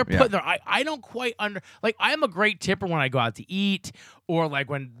Yeah, times. they're putting their. I don't quite I am a great tipper when I go out to eat, or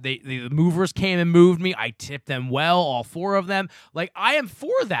when the movers came and moved me, I tipped them well, all 4 of them. I am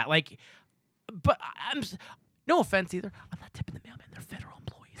for that. But I'm no offense either. I'm not tipping the mailmen. They're federal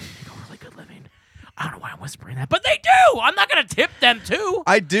employees. They make a really good living. I don't know why I'm whispering that, but they do. I'm not gonna tip them too.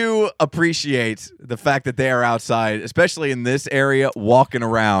 I do appreciate the fact that they are outside, especially in this area, walking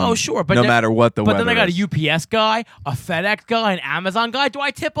around. Oh, sure, but no matter what the weather. But then I got is. a UPS guy, a FedEx guy, an Amazon guy. Do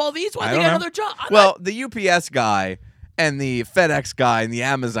I tip all these? Do I I they don't get know. another job? Well, the UPS guy and the FedEx guy and the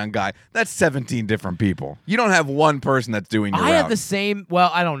Amazon guy, that's 17 different people. You don't have one person that's doing your I route. have the same.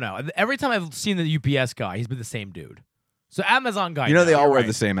 Well, I don't know. Every time I've seen the UPS guy, he's been the same dude. So Amazon guy. You know they all you're wear right.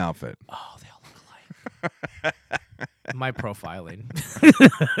 the same outfit. Oh, they all look alike. My profiling.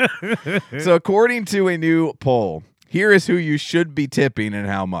 So according to a new poll, here is who you should be tipping and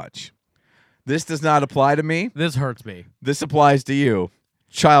how much. This does not apply to me. This hurts me. This applies to you,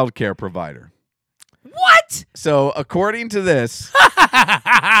 child care provider. What? So according to this,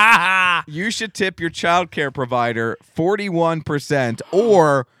 you should tip your child care provider 41%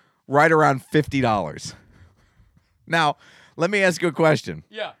 or right around $50. Now, let me ask you a question.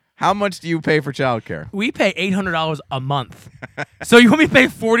 Yeah. How much do you pay for child care? We pay $800 a month. So you want me to pay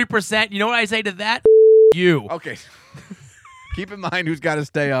 40%? You know what I say to that? You. Okay. Keep in mind who's got to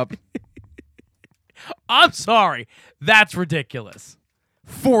stay up. I'm sorry. That's ridiculous.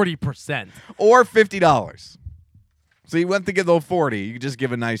 40%. Or $50. So you went to give the 40. You just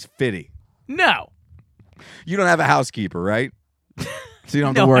give a nice 50. No. You don't have a housekeeper, right? So you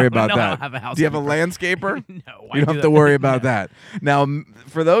don't have No, to worry I about don't that. have a Do you have a housekeeper. landscaper? No, You don't have to worry about that. Now,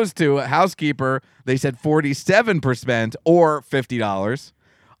 for those two, a housekeeper, they said 47% or $50.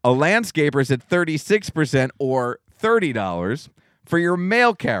 A landscaper said 36% or $30 for your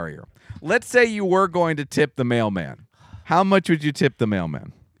mail carrier. Let's say you were going to tip the mailman. How much would you tip the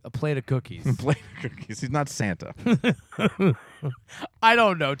mailman? A plate of cookies. Plate of cookies. He's not Santa. I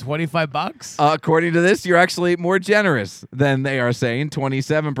don't know, $25. According to this, you're actually more generous than they are saying,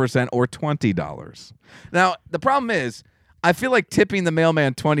 27% or $20. Now, the problem is, I feel like tipping the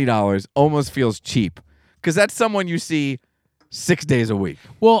mailman $20 almost feels cheap because that's someone you see 6 days a week.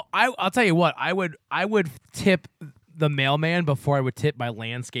 Well, I'll tell you what, I would tip the mailman before I would tip my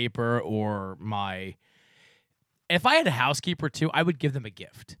landscaper or my. If I had a housekeeper too, I would give them a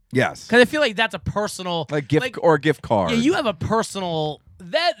gift Yes. because I feel like that's a personal Like gift or a gift card. Yeah, you have a personal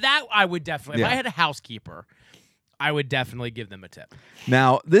that I would definitely. Yeah. If I had a housekeeper, I would definitely give them a tip.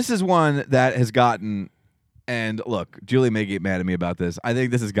 Now, this is one that has gotten, and look, Julie may get mad at me about this. I think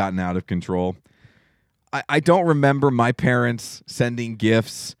this has gotten out of control. I don't remember my parents sending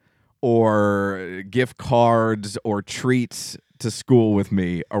gifts or gift cards or treats to school with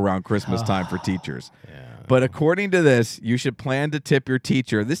me around Christmas time for teachers. But according to this, you should plan to tip your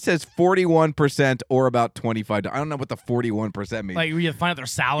teacher. This says 41% or about $25. I don't know what the 41% means. Like you find out their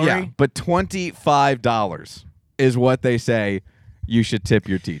salary. Yeah, but $25 is what they say you should tip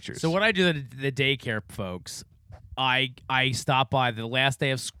your teachers. So what I do to the daycare folks, I stop by the last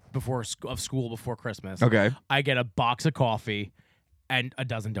day of school before Christmas. Okay. I get a box of coffee and a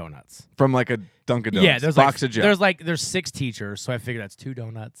dozen donuts. From like a Dunkin' Donuts. Yeah, there's box like of Joe. there's 6 teachers, so I figure that's 2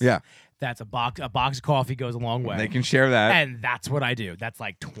 donuts. Yeah. That's a box of coffee goes a long way. They can share that. And that's what I do. That's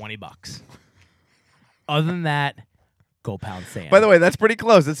like $20. Other than that, go pound sand. By the way, that's pretty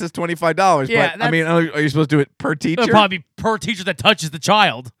close. It says $25. Yeah, but I mean, are you supposed to do it per teacher? It'll probably be per teacher that touches the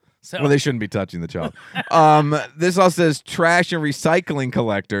child. So Well, they shouldn't be touching the child. This also says trash and recycling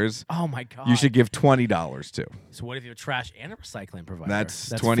collectors. oh my god. You should give $20 to. So what if you have a trash and a recycling provider? That's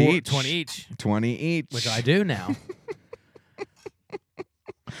 20 each. 20 each, 20 each. which I do now.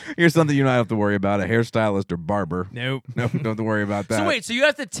 Here's something you don't have to worry about: a hairstylist or barber. Nope. No, don't have to worry about that. So wait, so you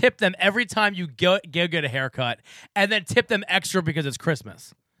have to tip them every time you go get a haircut, and then tip them extra because it's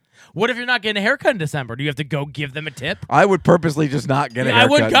Christmas. What if you're not getting a haircut in December? Do you have to go give them a tip? I would purposely just not get a I haircut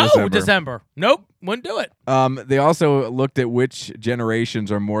would go in December. Nope, wouldn't do it. They also looked at which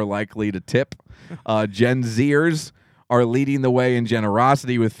generations are more likely to tip. Gen Zers are leading the way in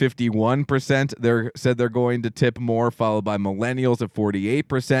generosity with 51%. They said they're going to tip more, followed by millennials at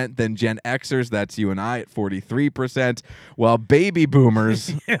 48%. Then Gen Xers, that's you and I, at 43%. While baby boomers,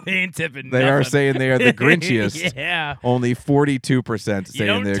 They ain't tipping. they are nothing. saying they are the grinchiest. Yeah. Only 42% You saying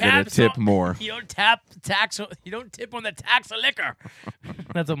don't they're going to tip more. You don't You don't tip on the tax of liquor.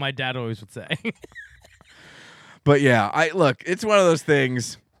 That's what my dad always would say. But yeah, look, it's one of those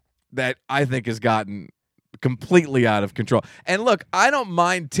things that I think has gotten completely out of control. And look, I don't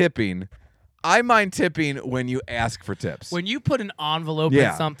mind tipping. I mind tipping when you ask for tips. When you put an envelope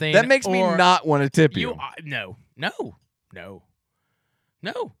in something, that makes me or not want to tip you. No.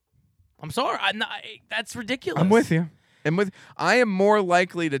 I'm sorry. That's ridiculous. I'm with you. I am more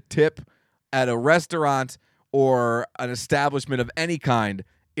likely to tip at a restaurant or an establishment of any kind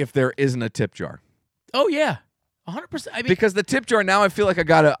if there isn't a tip jar. Oh yeah, 100%. I mean, Because the tip jar now, I feel like I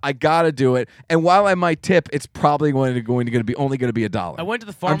gotta do it. And while I might tip, it's probably only going to be $1. I went to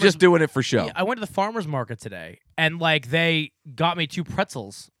the I'm farmer's. just doing it for show. I went to the farmer's market today, and like they got me 2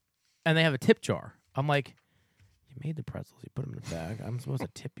 pretzels, and they have a tip jar. I'm like, you made the pretzels, you put them in the bag. I'm supposed to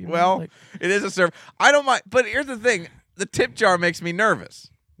tip you. Well, Like, it is a serve. I don't mind, but here's the thing: the tip jar makes me nervous.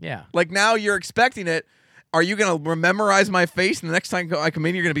 yeah. Like now you're expecting it. Are you gonna memorize my face, and the next time I come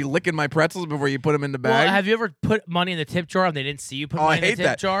in, you're gonna be licking my pretzels before you put them in the bag? Well, have you ever put money in the tip jar and they didn't see you put Oh, I money in hate the tip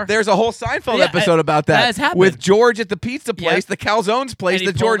that. jar? There's a whole Seinfeld Yeah, episode about that that has happened. with George at the pizza place, Yep. the calzones place And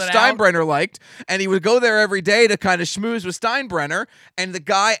he that George pulled it out. Steinbrenner liked, and he would go there every day to kind of schmooze with Steinbrenner. And the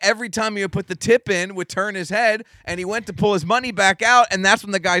guy, every time he would put the tip in, would turn his head, and he went to pull his money back out, and that's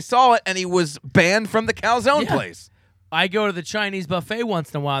when the guy saw it, and he was banned from the calzone Yeah. place. I go to the Chinese buffet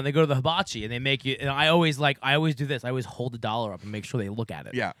once in a while, and they go to the hibachi, and they make you. And I always do this. I always hold the dollar up and make sure they look at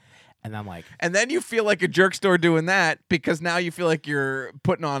it. Yeah. And I'm like, And then you feel like a jerk store doing that because now you feel like you're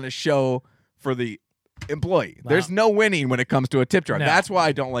putting on a show for the employee. There's no winning when it comes to a tip jar. No. That's why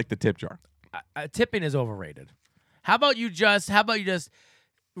I don't like the tip jar. tipping is overrated. How about you just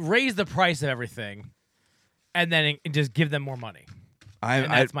raise the price of everything, and then just give them more money?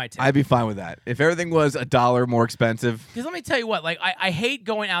 And that's my tip. I'd be fine with that. If everything was $1 more expensive. Because let me tell you what, like I hate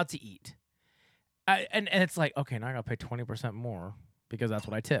going out to eat, and it's like, okay, now I gotta pay 20% more. because that's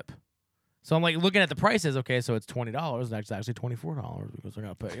what I tip. So I'm like looking at the prices. Okay, so it's $20. That's actually $24 because I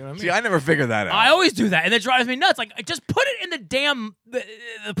got to pay. You know what I mean? See, I never figured that out. I always do that, and it drives me nuts. Like, just put it in the damn the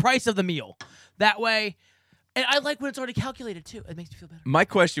price of the meal. That way, and I like when it's already calculated too. It makes me feel better. My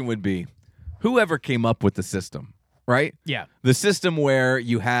question would be, whoever came up with the system, right? Yeah. The system where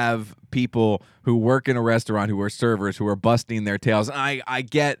you have people who work in a restaurant who are servers who are busting their tails. And I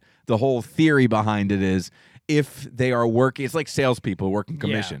get the whole theory behind it is if they are working, it's like salespeople working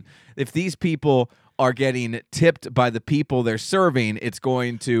commission. If these people are getting tipped by the people they're serving, it's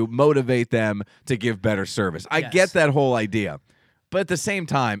going to motivate them to give better service. I get that whole idea. But at the same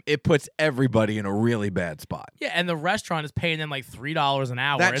time, it puts everybody in a really bad spot. Yeah, and the restaurant is paying them like $3 an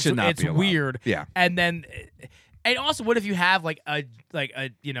hour. That should not be allowed. It's weird. Yeah. And then, and also, what if you have like a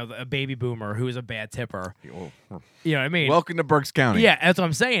a baby boomer who is a bad tipper? You know what I mean? Welcome to Berks County. Yeah, that's what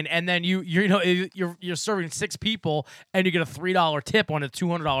I'm saying. And then you're serving 6 people and you get a $3 tip on a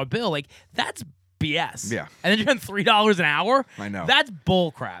 $200 bill. Like, that's BS. Yeah. And then you're getting $3 an hour? I know. That's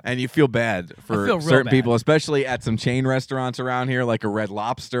bull crap. And you feel bad for real certain bad. people, especially at some chain restaurants around here, like a Red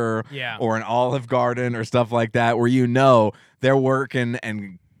Lobster or an Olive Garden or stuff like that, where they're working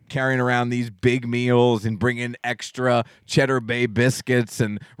and carrying around these big meals and bringing extra Cheddar Bay biscuits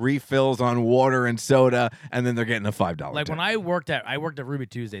and refills on water and soda, and then they're getting a $5 Like tip. when I worked at Ruby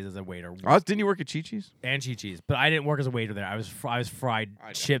Tuesdays as a waiter. Didn't you work at Chi-Chi's? And Chi-Chi's, but I didn't work as a waiter there. I was fried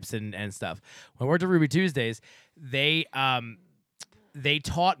chips and stuff. When I worked at Ruby Tuesdays, they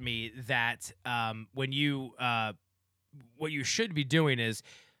taught me that when you what you should be doing is,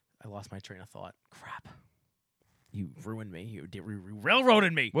 I lost my train of thought. Crap. You ruined me. You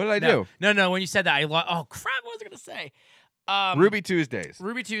railroaded me. What did I do? No. When you said that, oh crap! What was I gonna say? Ruby Tuesdays.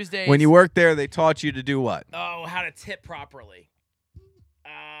 Ruby Tuesdays. When you worked there, they taught you to do what? Oh, how to tip properly.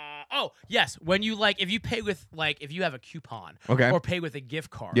 Oh, yes. When you if you pay with if you have a coupon or pay with a gift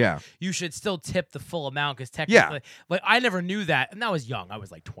card, you should still tip the full amount because technically, I never knew that, and I was young. I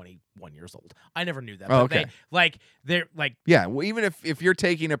was like 21 years old. I never knew that. Oh, but they're well, even if you're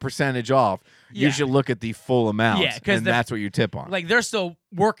taking a percentage off, you should look at the full amount, and that's what you tip on. Like they're still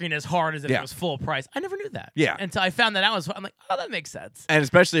working as hard as if it was full price. I never knew that. Yeah. Until I found that out. I'm like, oh, that makes sense. And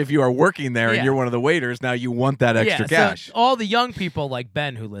especially if you are working there and you're one of the waiters, now you want that extra cash. So all the young people like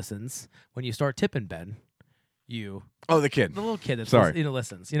Ben who listens, when you start tipping Ben, the little kid that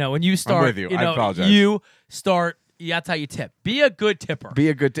listens. When you start, I'm with you. I apologize. You start. That's how you tip. Be a good tipper.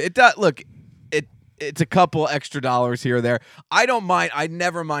 It does look. It's a couple extra dollars here or there. I don't mind. I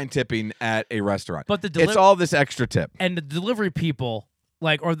never mind tipping at a restaurant. But it's all this extra tip. And the delivery people,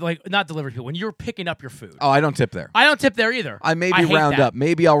 not delivery people, when you're picking up your food. Oh, I don't tip there. I don't tip there either. I maybe round up.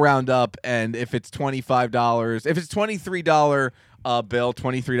 Maybe I'll round up, and if it's $25, if it's $23 bill,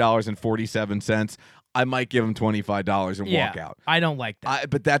 $23.47, I might give them $25 and walk out. I don't like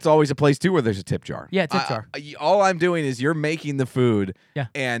that. But that's always a place too where there's a tip jar. Yeah, tip jar. All I'm doing is you're making the food,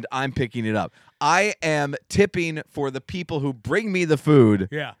 and I'm picking it up. I am tipping for the people who bring me the food,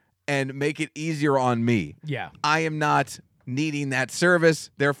 and make it easier on me. Yeah, I am not needing that service,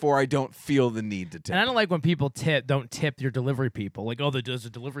 therefore I don't feel the need to tip. And I don't like when people don't tip your delivery people. There's a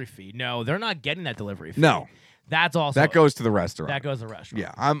delivery fee. No, they're not getting that delivery fee. No. That's also that goes to the restaurant. That goes to the restaurant.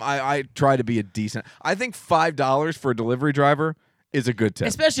 Yeah, I try to be a decent. I think $5 for a delivery driver is a good tip,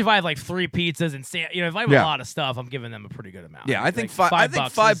 especially if I have 3 pizzas and if I have a lot of stuff, I'm giving them a pretty good amount. Yeah, I think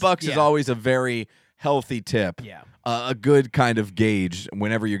 $5 is always a very healthy tip. Yeah, a good kind of gauge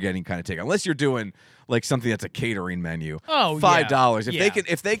whenever you're getting kind of take, unless you're doing something that's a catering menu. Oh, $5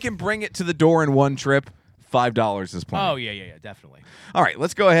 if they can bring it to the door in one trip. $5 is plenty. Oh, yeah, definitely. All right,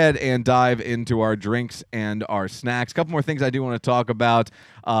 let's go ahead and dive into our drinks and our snacks. A couple more things I do want to talk about.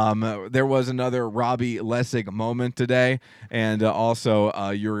 There was another Robbie Lessig moment today, and also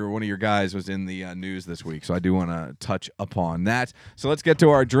one of your guys was in the news this week, so I do want to touch upon that. So let's get to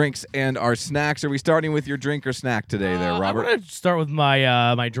our drinks and our snacks. Are we starting with your drink or snack today there, Robert? I'm going to start with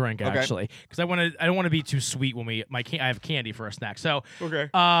my my drink, actually, because I don't want to be too sweet when I have candy for a snack. So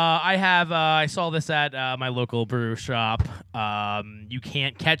I saw this at my local brew shop. You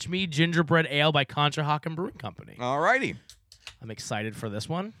Can't Catch Me Gingerbread Ale by Conshohocken Brewing Company. All righty. I'm excited for this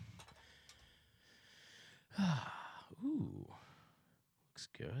one. Ooh. Looks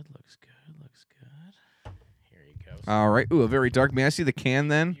good. Here you go. All right. Ooh, a very dark. May I see the can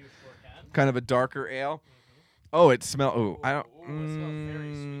then? Kind of a darker ale. Mm-hmm. Oh, it smells. Ooh,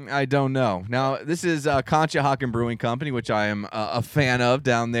 I don't know. Now, this is Conshohocken Brewing Company, which I am a fan of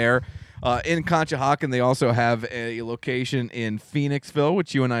down there. In Conshohocken, they also have a location in Phoenixville,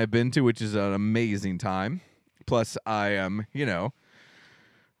 which you and I have been to, which is an amazing time. Plus, I am,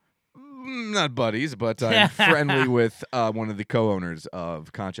 not buddies, but I'm friendly with one of the co-owners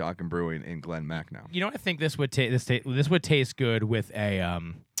of Conshohocken Brewing in Glen Mac now. You know, I think this would this would taste good with a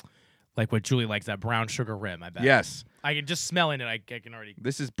like what Julie likes, that brown sugar rim. I bet. Yes. I can just smelling it. I can already.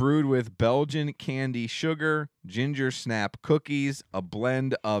 This is brewed with Belgian candy sugar, ginger snap cookies, a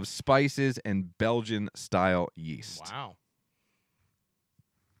blend of spices, and Belgian-style yeast. Wow.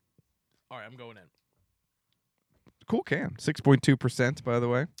 All right, I'm going in. Cool can. 6.2%, by the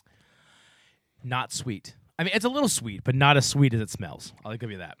way. Not sweet. I mean, it's a little sweet, but not as sweet as it smells. I'll give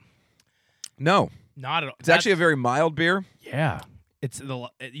you that. No. Not at all. It's actually a very mild beer. Yeah.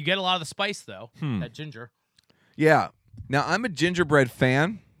 You get a lot of the spice, though, that ginger. Yeah. Now, I'm a gingerbread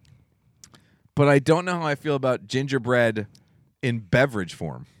fan, but I don't know how I feel about gingerbread in beverage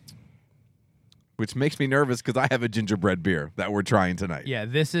form, which makes me nervous because I have a gingerbread beer that we're trying tonight. Yeah,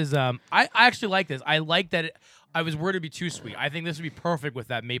 this is I actually like this. I like that I was worried it'd be too sweet. I think this would be perfect with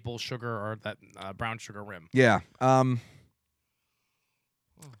that maple sugar or that brown sugar rim. Yeah.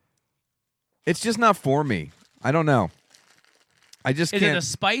 It's just not for me. I don't know. I just Is can't. it a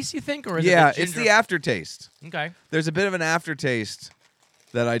spice, you think, or is Yeah, it the it's ginger? the aftertaste. Okay. There's a bit of an aftertaste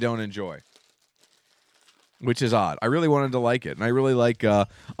that I don't enjoy, which is odd. I really wanted to like it, and I really like a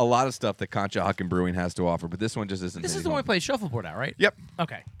lot of stuff that Conshohocken Brewing has to offer, but this one just isn't. This is hitting the one we home. played shuffleboard at, right? Yep.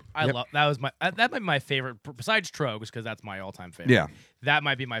 Okay. I Yep. love that. Was my that might be my favorite besides Trogs, because that's my all-time favorite. Yeah. That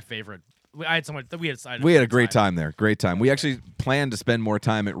might be my favorite. I had someone we had We had a great time there. Great time. We actually planned to spend more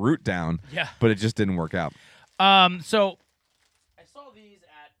time at Root Down, Yeah. but it just didn't work out. So I saw these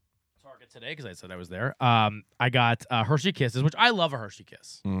at Target today because I said I was there. I got Hershey Kisses, which I love a Hershey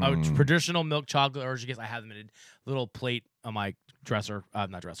Kiss. A traditional milk chocolate Hershey Kiss. I have them in a little plate on my dresser,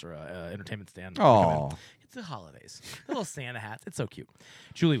 entertainment stand. Oh, It's the holidays. The little Santa hats. It's so cute.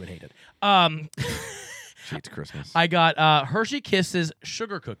 Julie would hate it. she hates Christmas. I got Hershey Kisses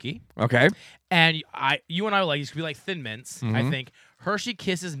sugar cookie, Okay. and you and I were like, these could be like Thin Mints. I think Hershey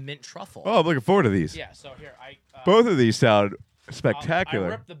Kisses mint truffle. Oh, I'm looking forward to these. Yeah. So here Both of these sound I spectacular.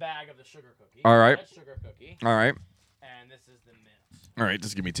 ripped the bag of the sugar cookie. All right. That's sugar cookie, All right. and this is the mint. All right,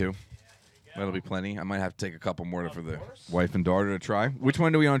 just give me two. Go. That'll be plenty. I might have to take a couple more for the course. wife and daughter to try. Which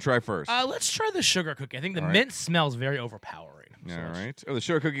one do we want to try first? Let's try the sugar cookie. I think the All right. mint smells very overpowering. So All let's- right. Oh, the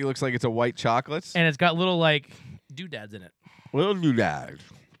sugar cookie looks like it's a white chocolate. And it's got little like doodads in it. We'll do that.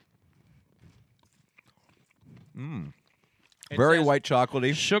 It Very says white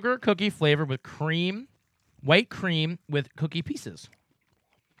chocolatey. Sugar cookie flavor with white cream with cookie pieces.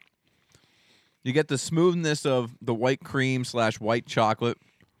 You get the smoothness of the white cream / white chocolate.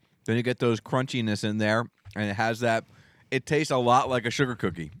 Then you get those crunchiness in there, and it has that. It tastes a lot like a sugar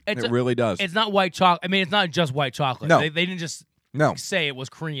cookie. It really does. It's not white chocolate. I mean, it's not just white chocolate. No. They didn't just No, say it was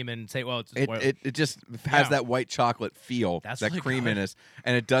cream and say, well, it's white. it just has Yeah. that white chocolate feel, That's that really creaminess,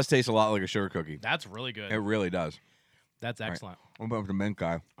 and it does taste a lot like a sugar cookie. That's really good. It really does. That's excellent. What about the mint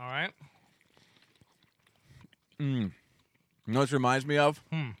guy? All right. You know what this reminds me of?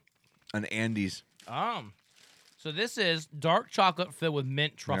 An Andes. So this is dark chocolate filled with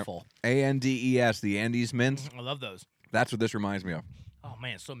mint truffle. ANDES, the Andes mint. I love those. That's what this reminds me of. Oh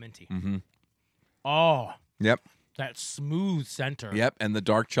man, it's so minty. Oh, Yep. that smooth center. Yep. And the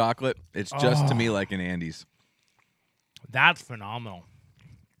dark chocolate, it's just to me like an Andes. That's phenomenal.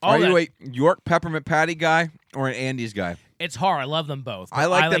 Are that- you a York peppermint patty guy or an Andes guy? It's hard. I love them both. I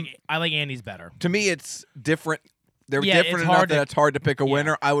like them- I like Andy's better. To me, it's different. They're Yeah, different it's enough hard that to- it's hard to pick a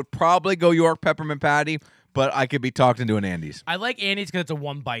winner. I would probably go York peppermint patty, but I could be talked into an Andes. I like Andy's because it's a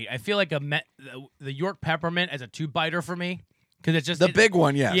one bite. I feel like the York peppermint is a 2-biter for me because it's just The big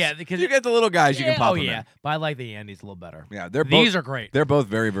one, yes. Yeah, because you get the little guys, you can pop them yeah. in. But I like the Andy's a little better. Yeah, they're These both, are great. They're both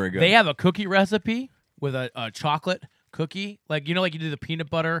very, very good. They have a cookie recipe with a chocolate cookie, like like you do the peanut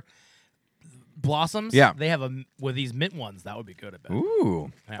butter blossoms. Yeah. they have with these mint ones. That would be good. I bet.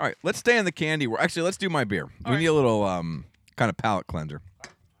 Ooh. Yeah. All right, let's stay in the candy. Actually, let's do my beer. We right. need a little kind of palate cleanser.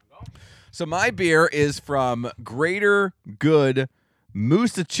 So my beer is from Greater Good,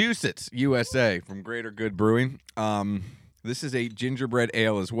 Massachusetts, USA, from Greater Good Brewing. This is a gingerbread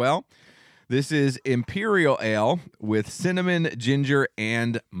ale as well. This is Imperial Ale with cinnamon, ginger,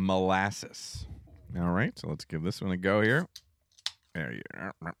 and molasses. All right, so let's give this one a go here. There you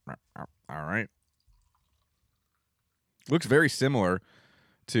are. All right. Looks very similar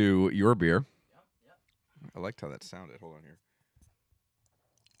to your beer. I liked how that sounded. Hold on here.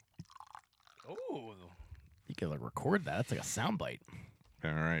 Oh, you could like record that. That's like a sound bite.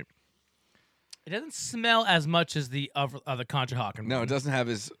 All right. It doesn't smell as much as the other Conshohocken. No, it doesn't have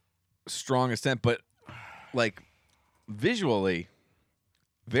as strong a scent, but like visually,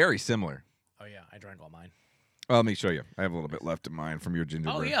 very similar. Oh yeah, I drank all mine. Well, let me show you. I have a little bit left of mine from your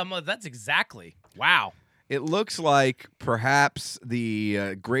gingerbread. Oh yeah, that's exactly. Wow. It looks like perhaps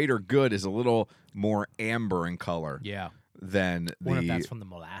the Greater Good is a little more amber in color Yeah. than I wonder if the that's from the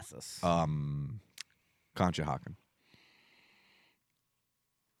molasses. Conshohocken.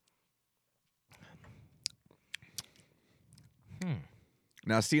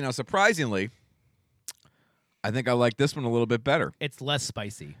 Now, surprisingly, I think I like this one a little bit better. It's less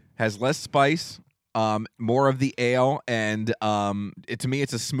spicy. Has less spice, more of the ale, and to me,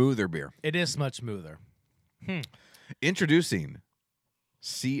 it's a smoother beer. It is much smoother. Introducing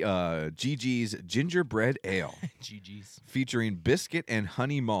GG's Gingerbread Ale. GG's. Featuring biscuit and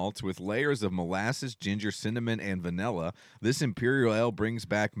honey malts with layers of molasses, ginger, cinnamon, and vanilla, this imperial ale brings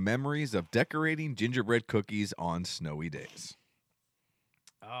back memories of decorating gingerbread cookies on snowy days.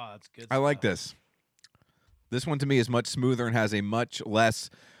 Oh, that's good. I like this. This one to me is much smoother and has a much less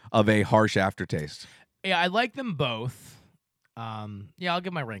of a harsh aftertaste. Yeah, I like them both. Yeah, I'll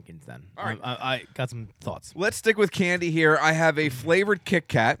give my rankings then. All right. I got some thoughts. Let's stick with candy here. I have a flavored Kit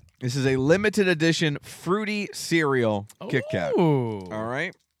Kat. This is a limited edition fruity cereal Kit Kat. Ooh. All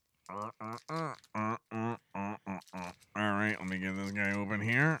right. All right, let me get this guy open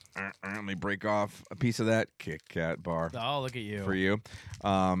here. Let me break off a piece of that Kit Kat bar Oh, look at you. for you.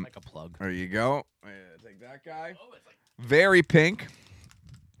 Like a plug. There you go. Take that guy. Very pink.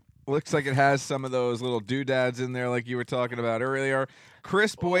 Looks like it has some of those little doodads in there like you were talking about earlier.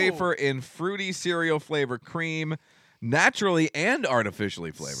 Crisp wafer in fruity cereal flavor cream, naturally and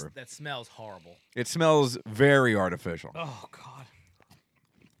artificially flavored. That smells horrible. It smells very artificial. Oh, God.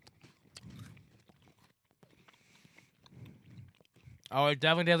 Oh, it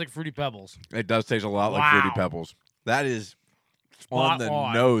definitely tastes like Fruity Pebbles. It does taste a lot like Wow. Fruity Pebbles. That is on Spot the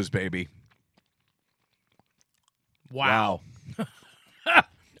on. nose, baby. Wow.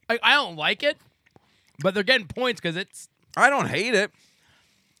 I don't like it, but they're getting points because it's I don't hate it.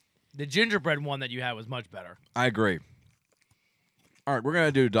 the gingerbread one that you had was much better. I agree. All right, we're going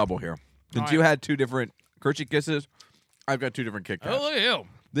to do a double here. Since All you right. had two different Hershey Kisses, I've got two different Kit Kats. Oh, look at you.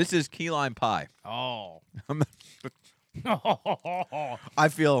 This is key lime pie. Oh. I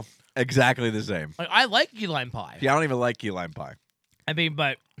feel exactly the same. Like, I like key lime pie. Yeah, I don't even like key lime pie. I mean,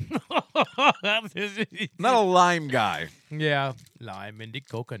 but Not a lime guy. yeah, lime and the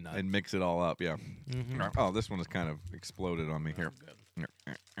coconut. And mix it all up, yeah. Mm-hmm. Oh, this one has kind of exploded on me here.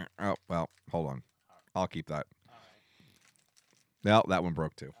 Oh, well, hold on. I'll keep that. Well, that one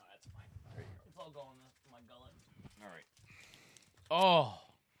broke too. It's all going in my gullet. All right. Oh,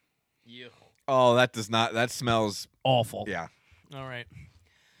 yeah. Oh, that does not. That smells. Awful. Yeah, All right.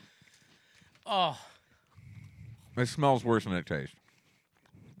 Oh, it smells worse than it tastes.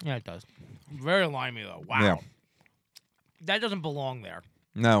 yeah, it does. Very limey though. Wow. Yeah. That doesn't belong there.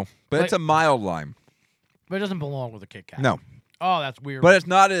 No, but it's a mild lime. But it doesn't belong with a Kit Kat. No, Oh, that's weird. but it's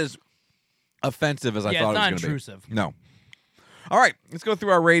not as offensive as I Yeah, thought it's it was not going to be. intrusive. No. All right, let's go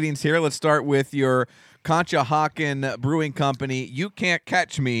through our ratings here. Let's start with your Conshohocken Brewing Company You Can't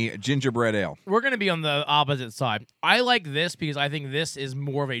Catch Me Gingerbread Ale. We're going to be on the opposite side. I like this because I think this is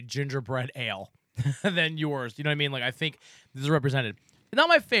more of a gingerbread ale than yours. You know what I mean? Like, I think this is represented. Not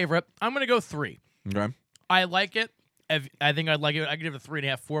my favorite. I'm going to go 3. Okay. I like it. I think I'd like it. I could give it a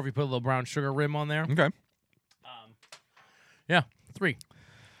 3.5, 4 if you put a little brown sugar rim on there. Okay. Yeah, 3.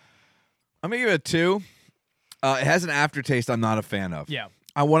 I'm going to give it a 2. It has an aftertaste I'm not a fan of. Yeah.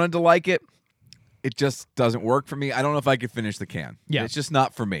 I wanted to like it. It just doesn't work for me. I don't know if I could finish the can. Yeah. It's just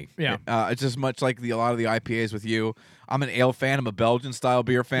not for me. Yeah. It's just much like a lot of the IPAs with you. I'm an ale fan. I'm a Belgian-style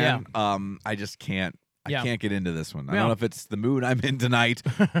beer fan. I just can't. I Yeah. can't get into this one. I Yeah. don't know if it's the mood I'm in tonight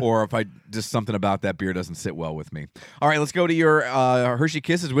or if I just something about that beer doesn't sit well with me. All right, let's go to your Hershey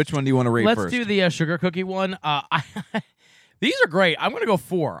Kisses. Which one do you want to rate Let's first? do the sugar cookie one. These are great. I'm going to go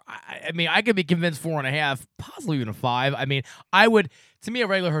 4. I mean, I could be convinced 4.5, possibly even a 5. I mean, I would, to me, a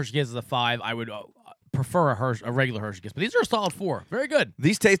regular Hershey Kiss is a 5. I would prefer a regular Hershey Kiss, but these are a solid 4. Very good.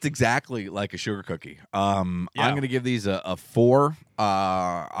 These taste exactly like a sugar cookie. I'm going to give these a 4.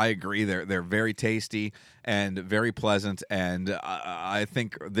 I agree. They're very tasty and very pleasant, and I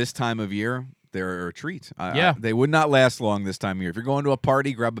think this time of year they're a treat. Yeah. They would not last long this time of year. If you're going to a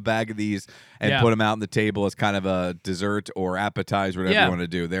party, grab a bag of these and put them out on the table as kind of a dessert or appetizer, whatever you want to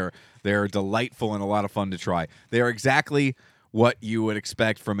do. They're delightful and a lot of fun to try. They are exactly what you would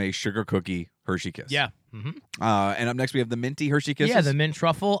expect from a sugar cookie Hershey Kiss. Yeah. Mm-hmm. And up next we have the minty Hershey Kisses. Yeah, the mint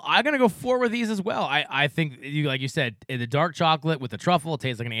truffle. I'm going to go 4 with these as well. I think, like you said, the dark chocolate with the truffle, it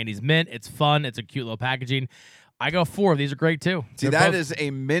tastes like an Andes mint. It's fun. It's a cute little packaging. I go 4. These are great too. See, that is a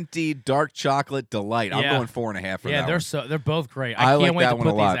minty dark chocolate delight. I'm Yeah. going 4.5 for Yeah, that they're both great. I I like can't wait that to one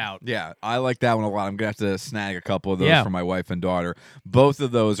put a lot. these out. Yeah, I like that one a lot. I'm gonna have to snag a couple of those Yeah. for my wife and daughter. Both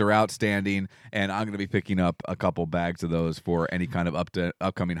of those are outstanding, and I'm gonna be picking up a couple bags of those for any kind of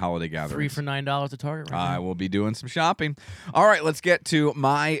upcoming holiday 3 gatherings. for $9 at Target. Right I now. will be doing some shopping. All right, let's get to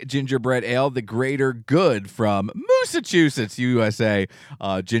my gingerbread ale, the Greater Good from Massachusetts, USA.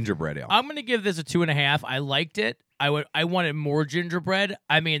 Gingerbread ale. I'm gonna give this a 2.5. I liked it. I wanted more gingerbread.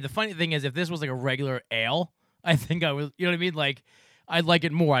 I mean, the funny thing is, if this was like a regular ale, I think I was. You know what I mean? Like, I'd like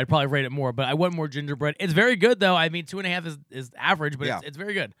it more. I'd probably rate it more. But I want more gingerbread. It's very good though. I mean, 2.5 is average, but Yeah. it's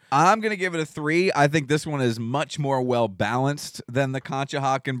very good. I'm going to give it a 3. I think this one is much more well balanced than the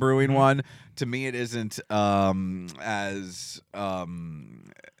Conshohocken Brewing one. To me, it isn't as.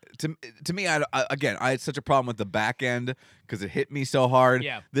 To me, I had such a problem with the back end because it hit me so hard.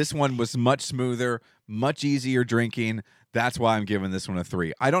 Yeah. This one was much smoother, much easier drinking. That's why I'm giving this one a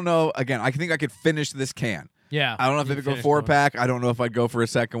 3. I don't know. Again, I think I could finish this can. Yeah. I don't know if You I'd go finished 4-pack. I don't know if I'd go for a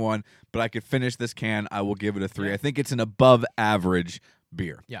second one, but I could finish this can. I will give it a 3. I think it's an above average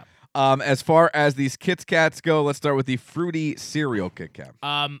beer. Yeah. As far as these Kit Kats go, let's start with the fruity cereal Kit Kat.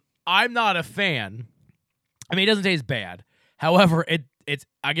 I'm not a fan. I mean, it doesn't taste bad. However,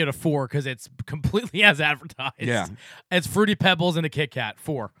 I get a 4 because it's completely as advertised. Yeah. It's Fruity Pebbles and a Kit Kat.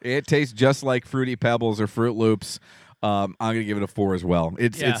 4. It tastes just like Fruity Pebbles or Fruit Loops. I'm gonna give it a 4 as well.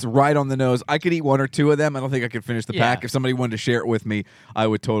 It's Yeah. right on the nose. I could eat 1 or 2 of them. I don't think I could finish the Yeah. pack. If somebody wanted to share it with me, I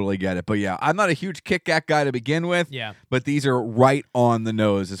would totally get it. But yeah, I'm not a huge Kit Kat guy to begin with. Yeah. But these are right on the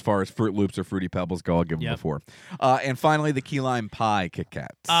nose as far as Fruit Loops or Fruity Pebbles go. I'll give them a Yep. 4. And finally, the key lime pie Kit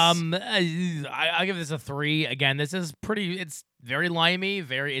Kats. I give this a 3. Again, this is pretty. It's very limey.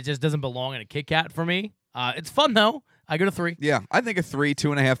 It just doesn't belong in a Kit Kat for me. It's fun though. I go to 3. Yeah, I think a 3,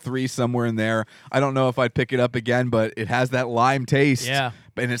 2.5, 3, somewhere in there. I don't know if I'd pick it up again, but it has that lime taste. Yeah.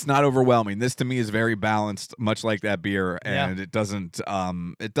 And it's not overwhelming. This to me is very balanced, much like that beer, and it isn't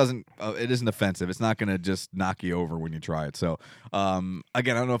offensive. It's not going to just knock you over when you try it. So, again, I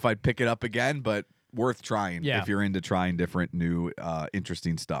don't know if I'd pick it up again, but worth trying if you're into trying different, new,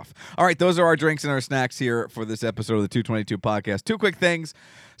 interesting stuff. All right, those are our drinks and our snacks here for this episode of the 222 podcast. 2 quick things.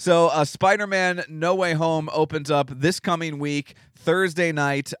 So, Spider-Man No Way Home opens up this coming week, Thursday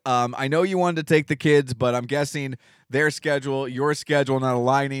night. I know you wanted to take the kids, but I'm guessing their schedule, your schedule not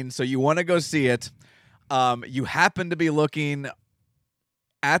aligning, so you want to go see it. You happen to be looking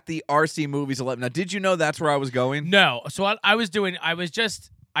at the RC Movies 11. Now, did you know that's where I was going? No. So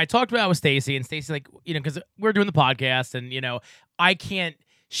I talked about it with Stacy, and Stacy, like, you know, because we're doing the podcast, and, you know, I can't.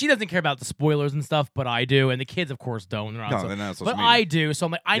 She doesn't care about the spoilers and stuff, but I do, and the kids, of course, don't. They're No, they're not social but media. I do, so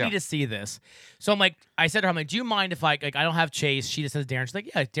I'm like, I Yeah. need to see this. So I'm like, I said to her, I'm like, do you mind if I don't have Chase? She just says Darren. She's like,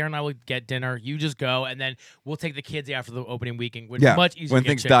 yeah, Darren and I will get dinner. You just go, and then we'll take the kids after the opening weekend, which Yeah, is much easier when to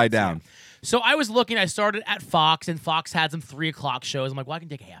get things Chase, die yeah. down. So I was looking. I started at Fox, and Fox had some 3:00 shows. I'm like, well, I can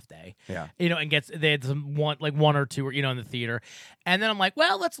take a half day. Yeah. You know, and they had some one or two, you know, in the theater. And then I'm like,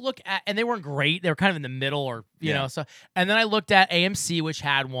 well, let's look at, and they weren't great. They were kind of in the middle, or you know. So, and then I looked at AMC, which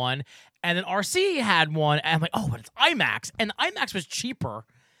had one, and then RC had one, and I'm like, oh, but it's IMAX, and IMAX was cheaper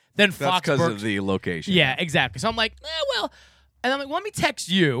than That's Fox. because of the location. Yeah, exactly. So I'm like, well, and I'm like, let me text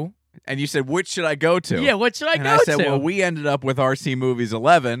you. And you said, which should I go to? Yeah, what should I and go I said, to? well, we ended up with RC Movies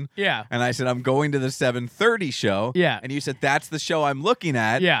 11. Yeah. And I said, I'm going to the 7:30 show. Yeah. And you said, that's the show I'm looking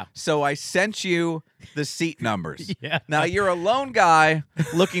at. Yeah. So I sent you the seat numbers. Yeah. Now, you're a lone guy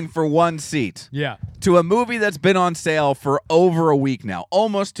looking for one seat Yeah. to a movie that's been on sale for over a week now,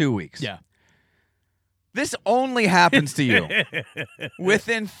 almost 2 weeks. Yeah. This only happens to you.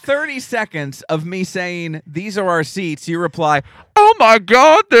 Within 30 seconds of me saying, these are our seats, you reply, oh my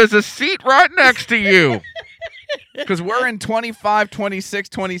God, there's a seat right next to you. Because we're in 25, 26,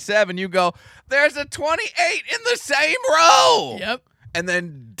 27. You go, there's a 28 in the same row. Yep. And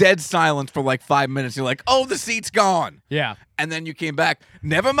then dead silence for like 5 minutes. You're like, oh, the seat's gone. Yeah. And then you came back.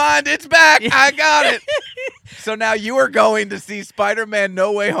 Never mind, it's back. I got it. So now you are going to see Spider-Man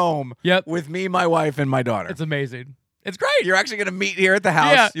No Way Home Yep. with me, my wife, and my daughter. It's amazing. It's great. You're actually going to meet here at the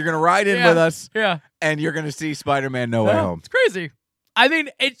house. Yeah. You're going to ride in Yeah. with us, Yeah. and you're going to see Spider-Man No Way Yeah, Home. It's crazy. I mean,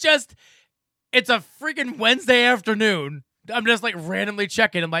 it's a freaking Wednesday afternoon. I'm just like randomly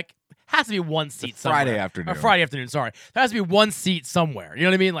checking. I'm like, has to be one seat somewhere. Friday afternoon. Or Friday afternoon, sorry. There has to be one seat somewhere. You know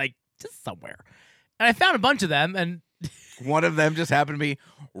what I mean? Like, just somewhere. And I found a bunch of them, and One of them just happened to be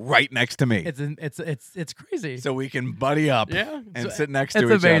right next to me. it's crazy. So we can buddy up Yeah. and So sit next it's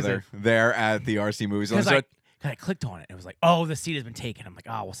to each amazing. other there at the RC Movies. Because So- I clicked on it. It was like, oh, the seat has been taken. I'm like,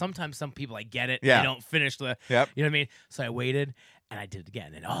 oh, well, sometimes some people, I get it. Yeah. They don't finish the, Yep. you know what I mean? So I waited, and I did it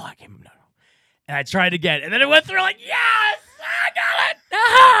again. And, oh, I came, no. And I tried again, and then it went through like, yes, I got it.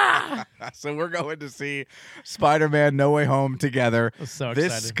 Ah! So we're going to see Spider-Man No Way Home together I'm so this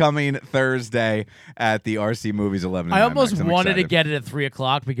excited. coming Thursday at the RC Movies 11. I almost I'm wanted to excited. get it at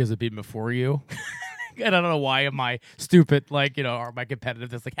 3:00 because it'd been before you. And I don't know why am I stupid, like, or my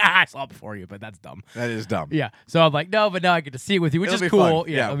competitiveness, like, I saw it before you, but that's dumb. That is dumb. Yeah. So I'm like, no, but now I get to see it with you, which It'll is be cool. fun.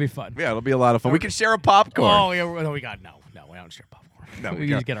 Yeah, it'll be fun. Yeah, it'll be a lot of fun. We can share a popcorn. Oh, yeah. No, we got no, we don't share popcorn. No, we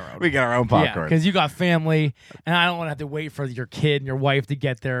just get our own. We get our own Yeah, popcorn. because you got family, and I don't want to have to wait for your kid and your wife to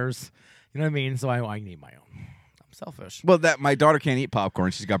get theirs. You know what I mean? So I need my own. I'm selfish. Well, that my daughter can't eat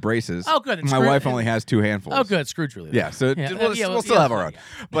popcorn. She's got braces. Oh, good. My wife only has 2 handfuls. Oh, good. Screw Julie. Yeah, so Yeah, we'll yeah, still have our own.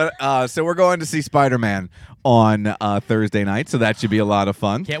 But so we're going to see Spider-Man on Thursday night, so that should be a lot of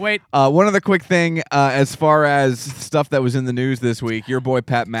fun. Can't wait. One other quick thing, as far as stuff that was in the news this week, your boy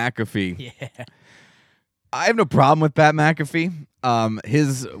Pat McAfee. Yeah. I have no problem with Pat McAfee.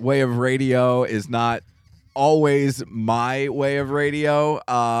 His way of radio is not always my way of radio.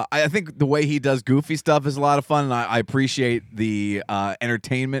 I think the way he does goofy stuff is a lot of fun, and I appreciate the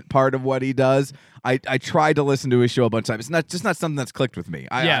entertainment part of what he does. I tried to listen to his show a bunch of times. It's not something that's clicked with me.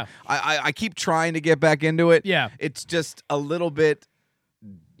 I keep trying to get back into it. Yeah. It's just a little bit.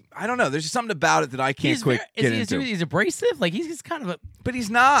 I don't know. There's just something about it that I can't get into. He's abrasive. Like he's kind of But he's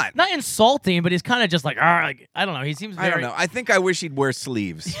not. not insulting, but he's kind of just like, like I don't know. He seems very. I don't know. I think I wish he'd wear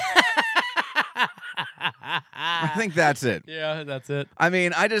sleeves. I think that's it. Yeah, that's it. I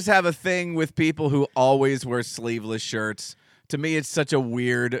mean, I just have a thing with people who always wear sleeveless shirts. To me, it's such a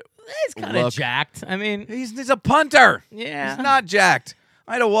weird He's kind of look. jacked. I mean, He's a punter. Yeah. He's not jacked.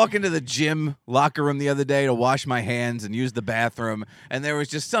 I had to walk into the gym locker room the other day to wash my hands and use the bathroom, and there was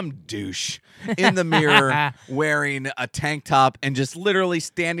just some douche in the mirror wearing a tank top and just literally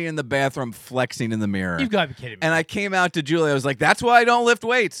standing in the bathroom flexing in the mirror. you've got to be kidding me. And I came out to Julie. I was like, that's why I don't lift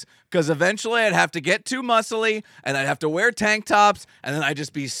weights, because eventually I'd have to get too muscly, and I'd have to wear tank tops, and then I'd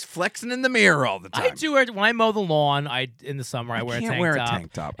just be flexing in the mirror all the time. I do wear when I mow the lawn. In the summer I wear a can't tank wear a top.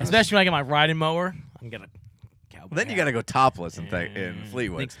 tank top. Especially when I get my riding mower. I'm gonna. Then you got to go topless in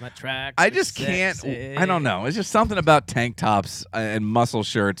Fleetwood. Thinks my tracks. I are just can't. sexy. I don't know. It's just something about tank tops and muscle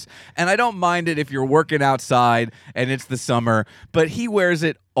shirts. And I don't mind it if you're working outside and it's the summer, but he wears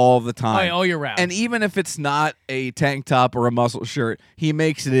it all the time. all year round. And even if it's not a tank top or a muscle shirt, he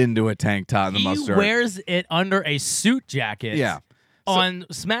makes it into a tank top and the He muscle shirt. wears it under a suit jacket. Yeah. On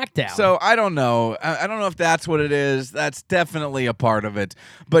SmackDown. So I don't know. I don't know if that's what it is. That's definitely a part of it.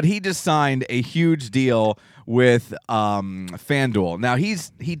 But he just signed a huge deal with FanDuel. Now he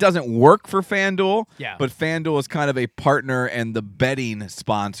doesn't work for FanDuel. Yeah. But FanDuel is kind of a partner and the betting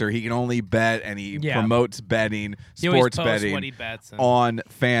sponsor. He can only bet, and he promotes betting, he always sports posts betting what he bets and- on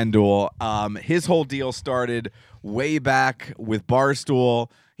FanDuel. His whole deal started way back with Barstool.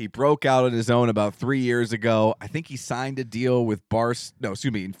 He broke out on his own about 3 years ago. I think he signed a deal with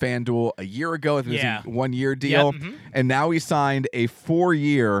FanDuel a year ago. I think it was a 1 year deal. mhm. And now he signed a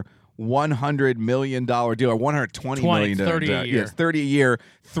 4-year, $100 million deal, or $120 million. 30 a year. Yes, 30 a year,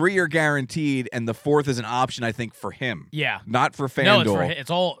 3-year guaranteed, and the 4th is an option, I think, for him. Yeah. Not for FanDuel. No, it's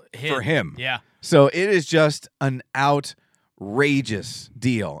all for him. Yeah. So it is just an outrageous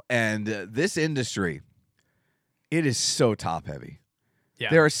deal. And this industry, it is so top heavy. Yeah.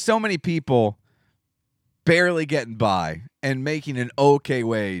 There are so many people barely getting by and making an okay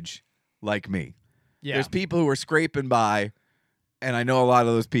wage like me. Yeah. There's people who are scraping by, and I know a lot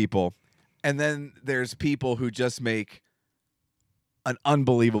of those people. And then there's people who just make an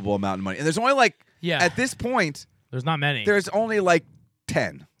unbelievable amount of money. And there's only at this point, There's not many. there's only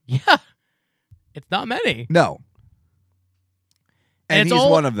 10. Yeah. It's not many. No. And it's he's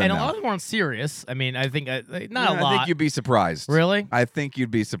all, one of them And now. a lot of them aren't serious. I mean, I think not a lot. I think you'd be surprised. Really? I think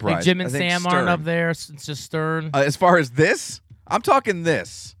you'd be surprised. Like Jim and I think Sam Stern. aren't up there. It's just Stern. As far as this, I'm talking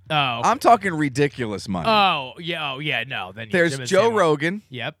this. Oh. I'm talking ridiculous money. Oh, yeah. Oh, yeah. No. Then There's Jim and Joe Sam are- Rogan.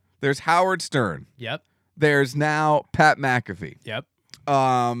 Yep. There's Howard Stern. Yep. There's now Pat McAfee. Yep.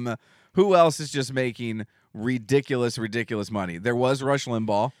 Who else is just making ridiculous money? There was Rush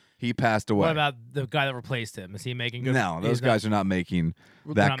Limbaugh. He passed away. What about the guy that replaced him? Is he making good? No, those he's not- guys are not making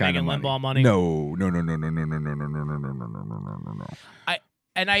They're that not kind of making money. Limbaugh money? No.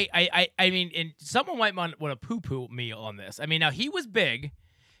 I mean, and someone might want to poo-poo me on this. I mean, now he was big,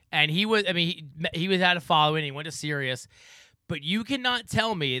 and he was. I mean, he was had a following. He went to Sirius, but you cannot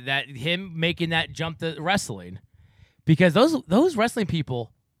tell me that him making that jump to wrestling, because those wrestling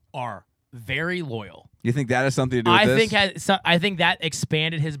people are very loyal. You think that has something to do with this? I think that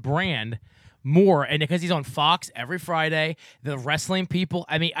expanded his brand more, and because he's on Fox every Friday, the wrestling people.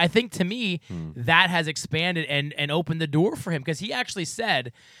 I mean, I think to me that has expanded and opened the door for him, because he actually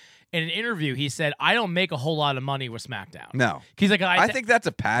said in an interview, he said, "I don't make a whole lot of money with SmackDown." No. He's like, I think that's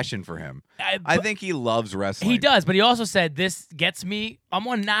a passion for him. I think he loves wrestling. he does, but he also said, "This gets me. I'm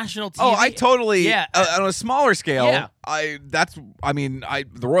on national TV." Oh, I totally. Yeah. On a smaller scale, Yeah. the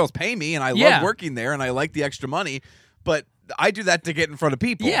Royals pay me, and I Yeah. love working there, and I like the extra money, but I do that to get in front of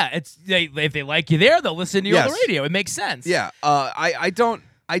people. Yeah, if they like you there, they'll listen to you on the Yes. radio. It makes sense. Yeah.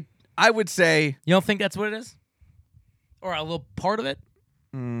 I would say You don't think that's what it is, or a little part of it?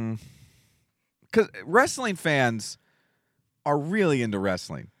 because wrestling fans are really into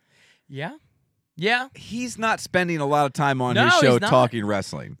wrestling. Yeah. Yeah. He's not spending a lot of time on No, his show he's not. talking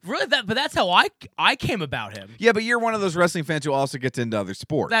wrestling. Really, but that's how I came about him. Yeah, but you're one of those wrestling fans who also gets into other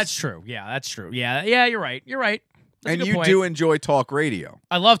sports. That's true. Yeah, that's true. Yeah, you're right. You're right. That's a and good you point. do enjoy talk radio.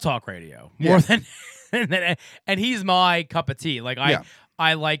 I love talk radio more than, and he's my cup of tea. Like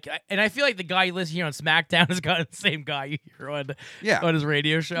I like, and I feel like the guy you listen here on SmackDown is kind of the same guy you hear on his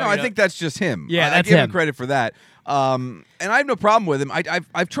radio show. No, I think that's just him. Yeah, I that's give him him. credit for that. And I have no problem with him.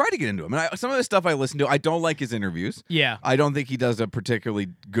 I've tried to get into him, and some of the stuff I listen to, I don't like his interviews. Yeah. I don't think he does a particularly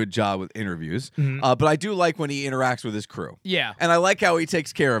good job with interviews. But I do like when he interacts with his crew. Yeah. And I like how he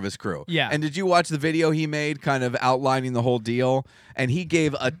takes care of his crew. Yeah. And did you watch the video he made, kind of outlining the whole deal? And he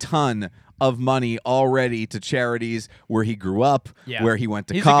gave a ton of money already to charities where he grew up, Yeah. where he went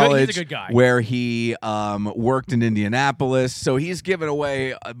to He's college, a good guy. where he worked in Indianapolis. So he's given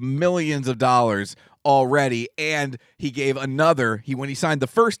away millions of dollars already, and he gave another. When he signed the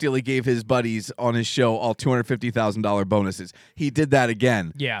first deal, he gave his buddies on his show all $250,000 bonuses. He did that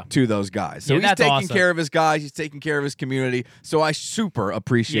again to those guys. So Yeah, he's that's taking awesome. care of his guys. He's taking care of his community. So I super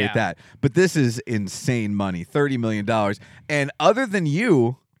appreciate Yeah. that. But this is insane money, $30 million. And other than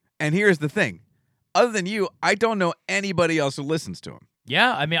you, and here's the thing, other than you, I don't know anybody else who listens to him.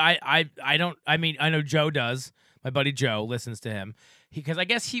 Yeah, I mean, I don't. I mean, I know Joe does. My buddy Joe listens to him because I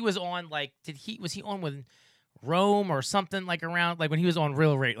guess he was on was he on with Rome or something like around like when he was on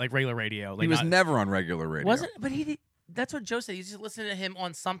regular radio. Like He was never on regular radio. wasn't, but that's what Joe said. He's just listening to him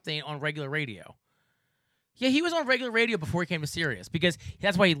on something on regular radio. Yeah, he was on regular radio before he came to Sirius because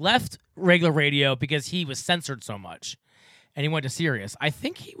that's why he left regular radio because he was censored so much, and he went to Sirius.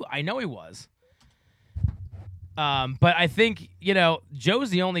 I know he was. But I think, Joe's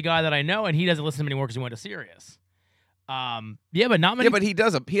the only guy that I know, and he doesn't listen to him anymore because he went to Sirius. But not many. Yeah, but he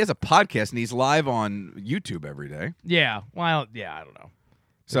has a podcast, and he's live on YouTube every day. Yeah, well, I don't know.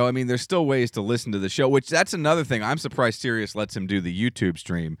 So, I mean, there's still ways to listen to the show, which that's another thing. I'm surprised Sirius lets him do the YouTube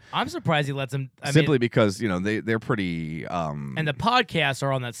stream. I'm surprised he lets him. Simply because, they're pretty... and the podcasts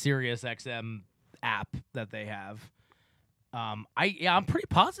are on that Sirius XM app that they have. I'm pretty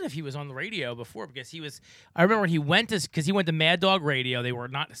positive he was on the radio before because I remember he went to Mad Dog Radio.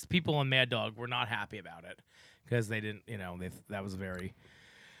 People on Mad Dog were not happy about it because they didn't, that was very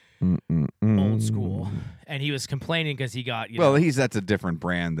old school. And he was complaining because he got, that's a different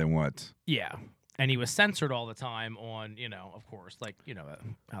brand than what... Yeah. And he was censored all the time on, of course,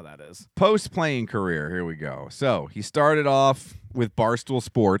 how that is. Post-playing career, here we go. So, he started off with Barstool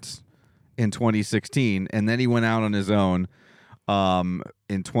Sports in 2016, and then he went out on his own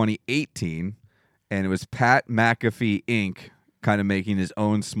in 2018, and it was Pat McAfee Inc. kind of making his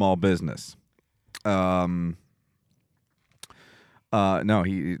own small business. No,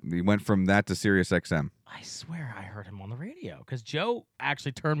 he went from that to Sirius XM. I swear I heard him on the radio because Joe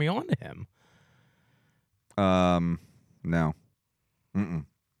actually turned me on to him. No. Mm-mm.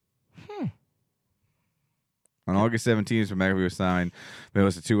 On August 17th, when McAfee was signed, it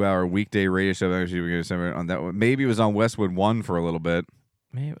was a 2-hour weekday radio show. On that one. Maybe it was on Westwood One for a little bit.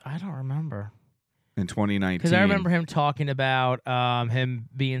 Maybe I don't remember. In 2019. Because I remember him talking about him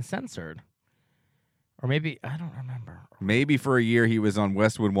being censored. Or maybe, I don't remember. Maybe for a year he was on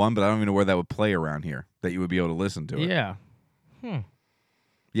Westwood One, but I don't even know where that would play around here, that you would be able to listen to it. Yeah.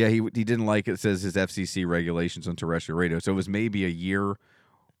 Yeah, he didn't like it says his FCC regulations on terrestrial radio. So it was maybe a year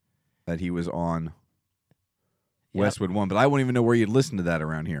that he was on Westwood One, but I wouldn't even know where you'd listen to that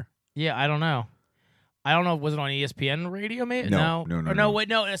around here. Yeah, I don't know. Was it on ESPN radio maybe? No. Wait,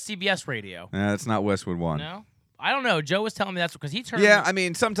 it's CBS radio. That's not Westwood One. No? I don't know. Joe was telling me that's because he turned. Yeah, I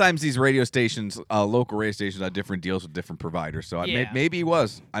mean, sometimes these radio stations, local radio stations, have different deals with different providers. So maybe he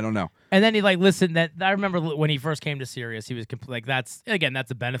was. I don't know. And then he listened. That I remember when he first came to Sirius, he was that's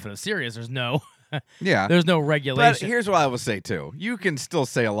the benefit of Sirius. There's no, there's no regulation. But here's what I will say too: you can still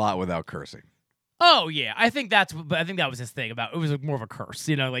say a lot without cursing. Oh yeah, I think that was his thing about it was more of a curse.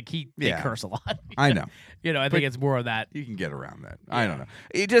 They curse a lot. I know. I think it's more of that. You can get around that. Yeah. I don't know.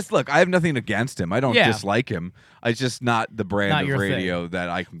 Look, I have nothing against him. I don't dislike him. It's just not the brand of radio that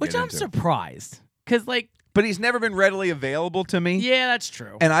I can Which get I'm into. surprised because but he's never been readily available to me. Yeah, that's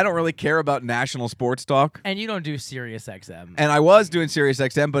true. And I don't really care about national sports talk. And you don't do Sirius XM. And I was doing Sirius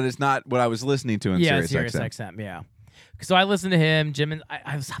XM, but it's not what I was listening to in Sirius XM. Yeah. So I listened to him, Jim, and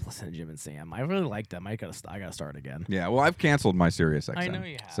I stopped listening to Jim and Sam. I really liked them. I gotta start again. Yeah, well, I've canceled my Sirius XM. I know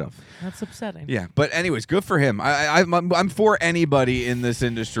you have. So. That's upsetting. Yeah, but anyways, good for him. I'm for anybody in this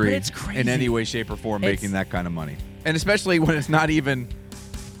industry But it's crazy. in any way, shape, or form making that kind of money. And especially when it's not even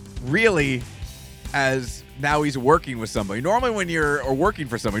really as now he's working with somebody. Normally when you're working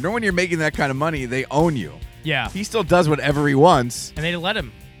for somebody, normally when you're making that kind of money, they own you. Yeah. He still does whatever he wants. And they let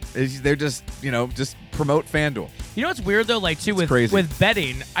him. They're just, just promote FanDuel. You know what's weird though, like too crazy. with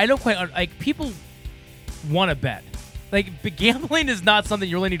betting, I don't quite like people want to bet. Like gambling is not something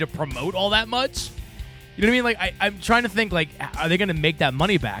you really need to promote all that much. You know what I mean? Like I'm trying to think like, are they going to make that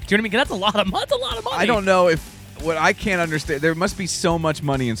money back? Do you know what I mean? 'Cause that's a lot of money. That's a lot of money. I don't know what I can't understand. There must be so much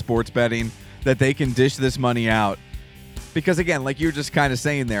money in sports betting that they can dish this money out. Because again, like you're just kind of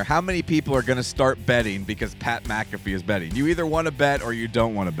saying there, how many people are going to start betting because Pat McAfee is betting? You either want to bet or you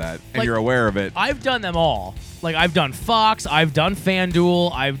don't want to bet, and Like, you're aware of it. I've done them all. Like I've done Fox, I've done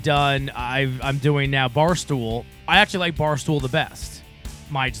FanDuel, I'm doing now Barstool. I actually like Barstool the best.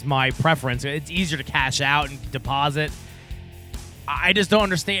 My preference. It's easier to cash out and deposit. I just don't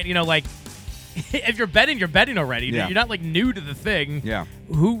understand. Like if you're betting already. Yeah. You're not like new to the thing. Yeah.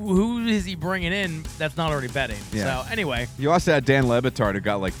 Who is he bringing in that's not already betting? Yeah. So anyway, You also had Dan Lebitard, who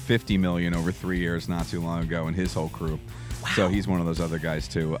got like $50 million over 3 years not too long ago, and his whole crew. Wow. So he's one of those other guys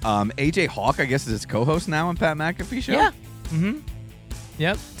too. AJ Hawk, I guess, is his co-host now on Pat McAfee show. yeah. Mm-hmm.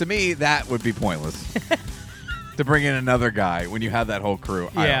 Yep. To me, that would be pointless to bring in another guy when you have that whole crew.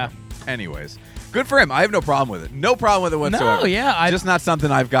 I don't Yeah. know. Anyways, good for him. I have no problem with it. No problem with it whatsoever. No, yeah, just not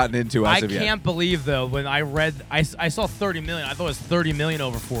something I've gotten into as I of yet. can't believe though when I read I saw 30 million. I thought it was 30 million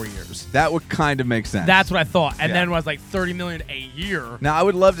over 4 years. That would kind of make sense. That's what I thought. And Yeah. then when I was like 30 million a year. Now, I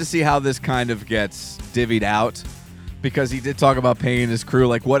would love to see how this kind of gets divvied out, because he did talk about paying his crew.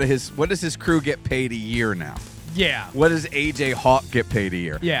 Like, what does his crew get paid a year now? Yeah. What does AJ Hawk get paid a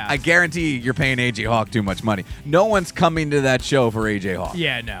year? Yeah. I guarantee you're paying AJ Hawk too much money. No one's coming to that show for AJ Hawk.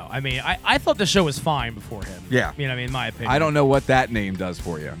 Yeah, no. I mean, I thought the show was fine before him. Yeah. You know what I mean? In my opinion. I don't know what that name does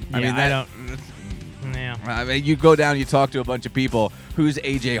for you. Yeah, I mean, I don't. Yeah. I mean, you go down, you talk to a bunch of people. Who's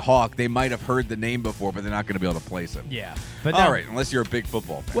AJ Hawk? They might have heard the name before, but they're not going to be able to place him. Yeah. But All no. right, unless you're a big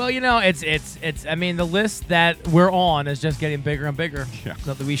football fan. Well, it's. I mean, the list that we're on is just getting bigger and bigger. Yeah.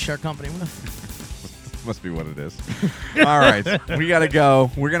 That we share company with. Must be what it is. All right, we got to go.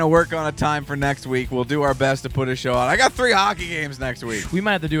 We're going to work on a time for next week. We'll do our best to put a show out. I got 3 hockey games next week. We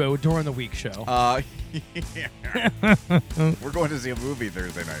might have to do it during the week show. We're going to see a movie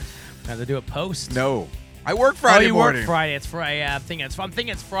Thursday night. Have to do it post. No. I work Friday you morning. work Friday. It's Friday. I'm thinking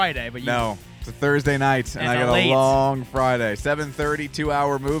it's Friday, but you. No, it's a Thursday night, and And I got late. a long Friday. 7:30,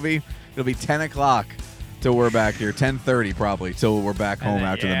 2-hour movie. It'll be 10 o'clock till we're back here. 10:30 probably till we're back home then,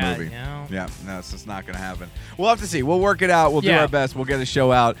 after yeah, the movie. you know. Yeah, no, it's just not going to happen. We'll have to see. We'll work it out. We'll do Yeah. our best. We'll get a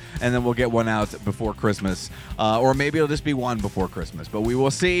show out, and then we'll get one out before Christmas. Or maybe it'll just be one before Christmas. But we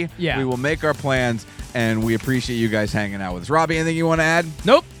will see. Yeah. We will make our plans, and we appreciate you guys hanging out with us. Robbie, anything you want to add?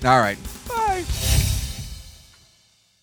 Nope. All right.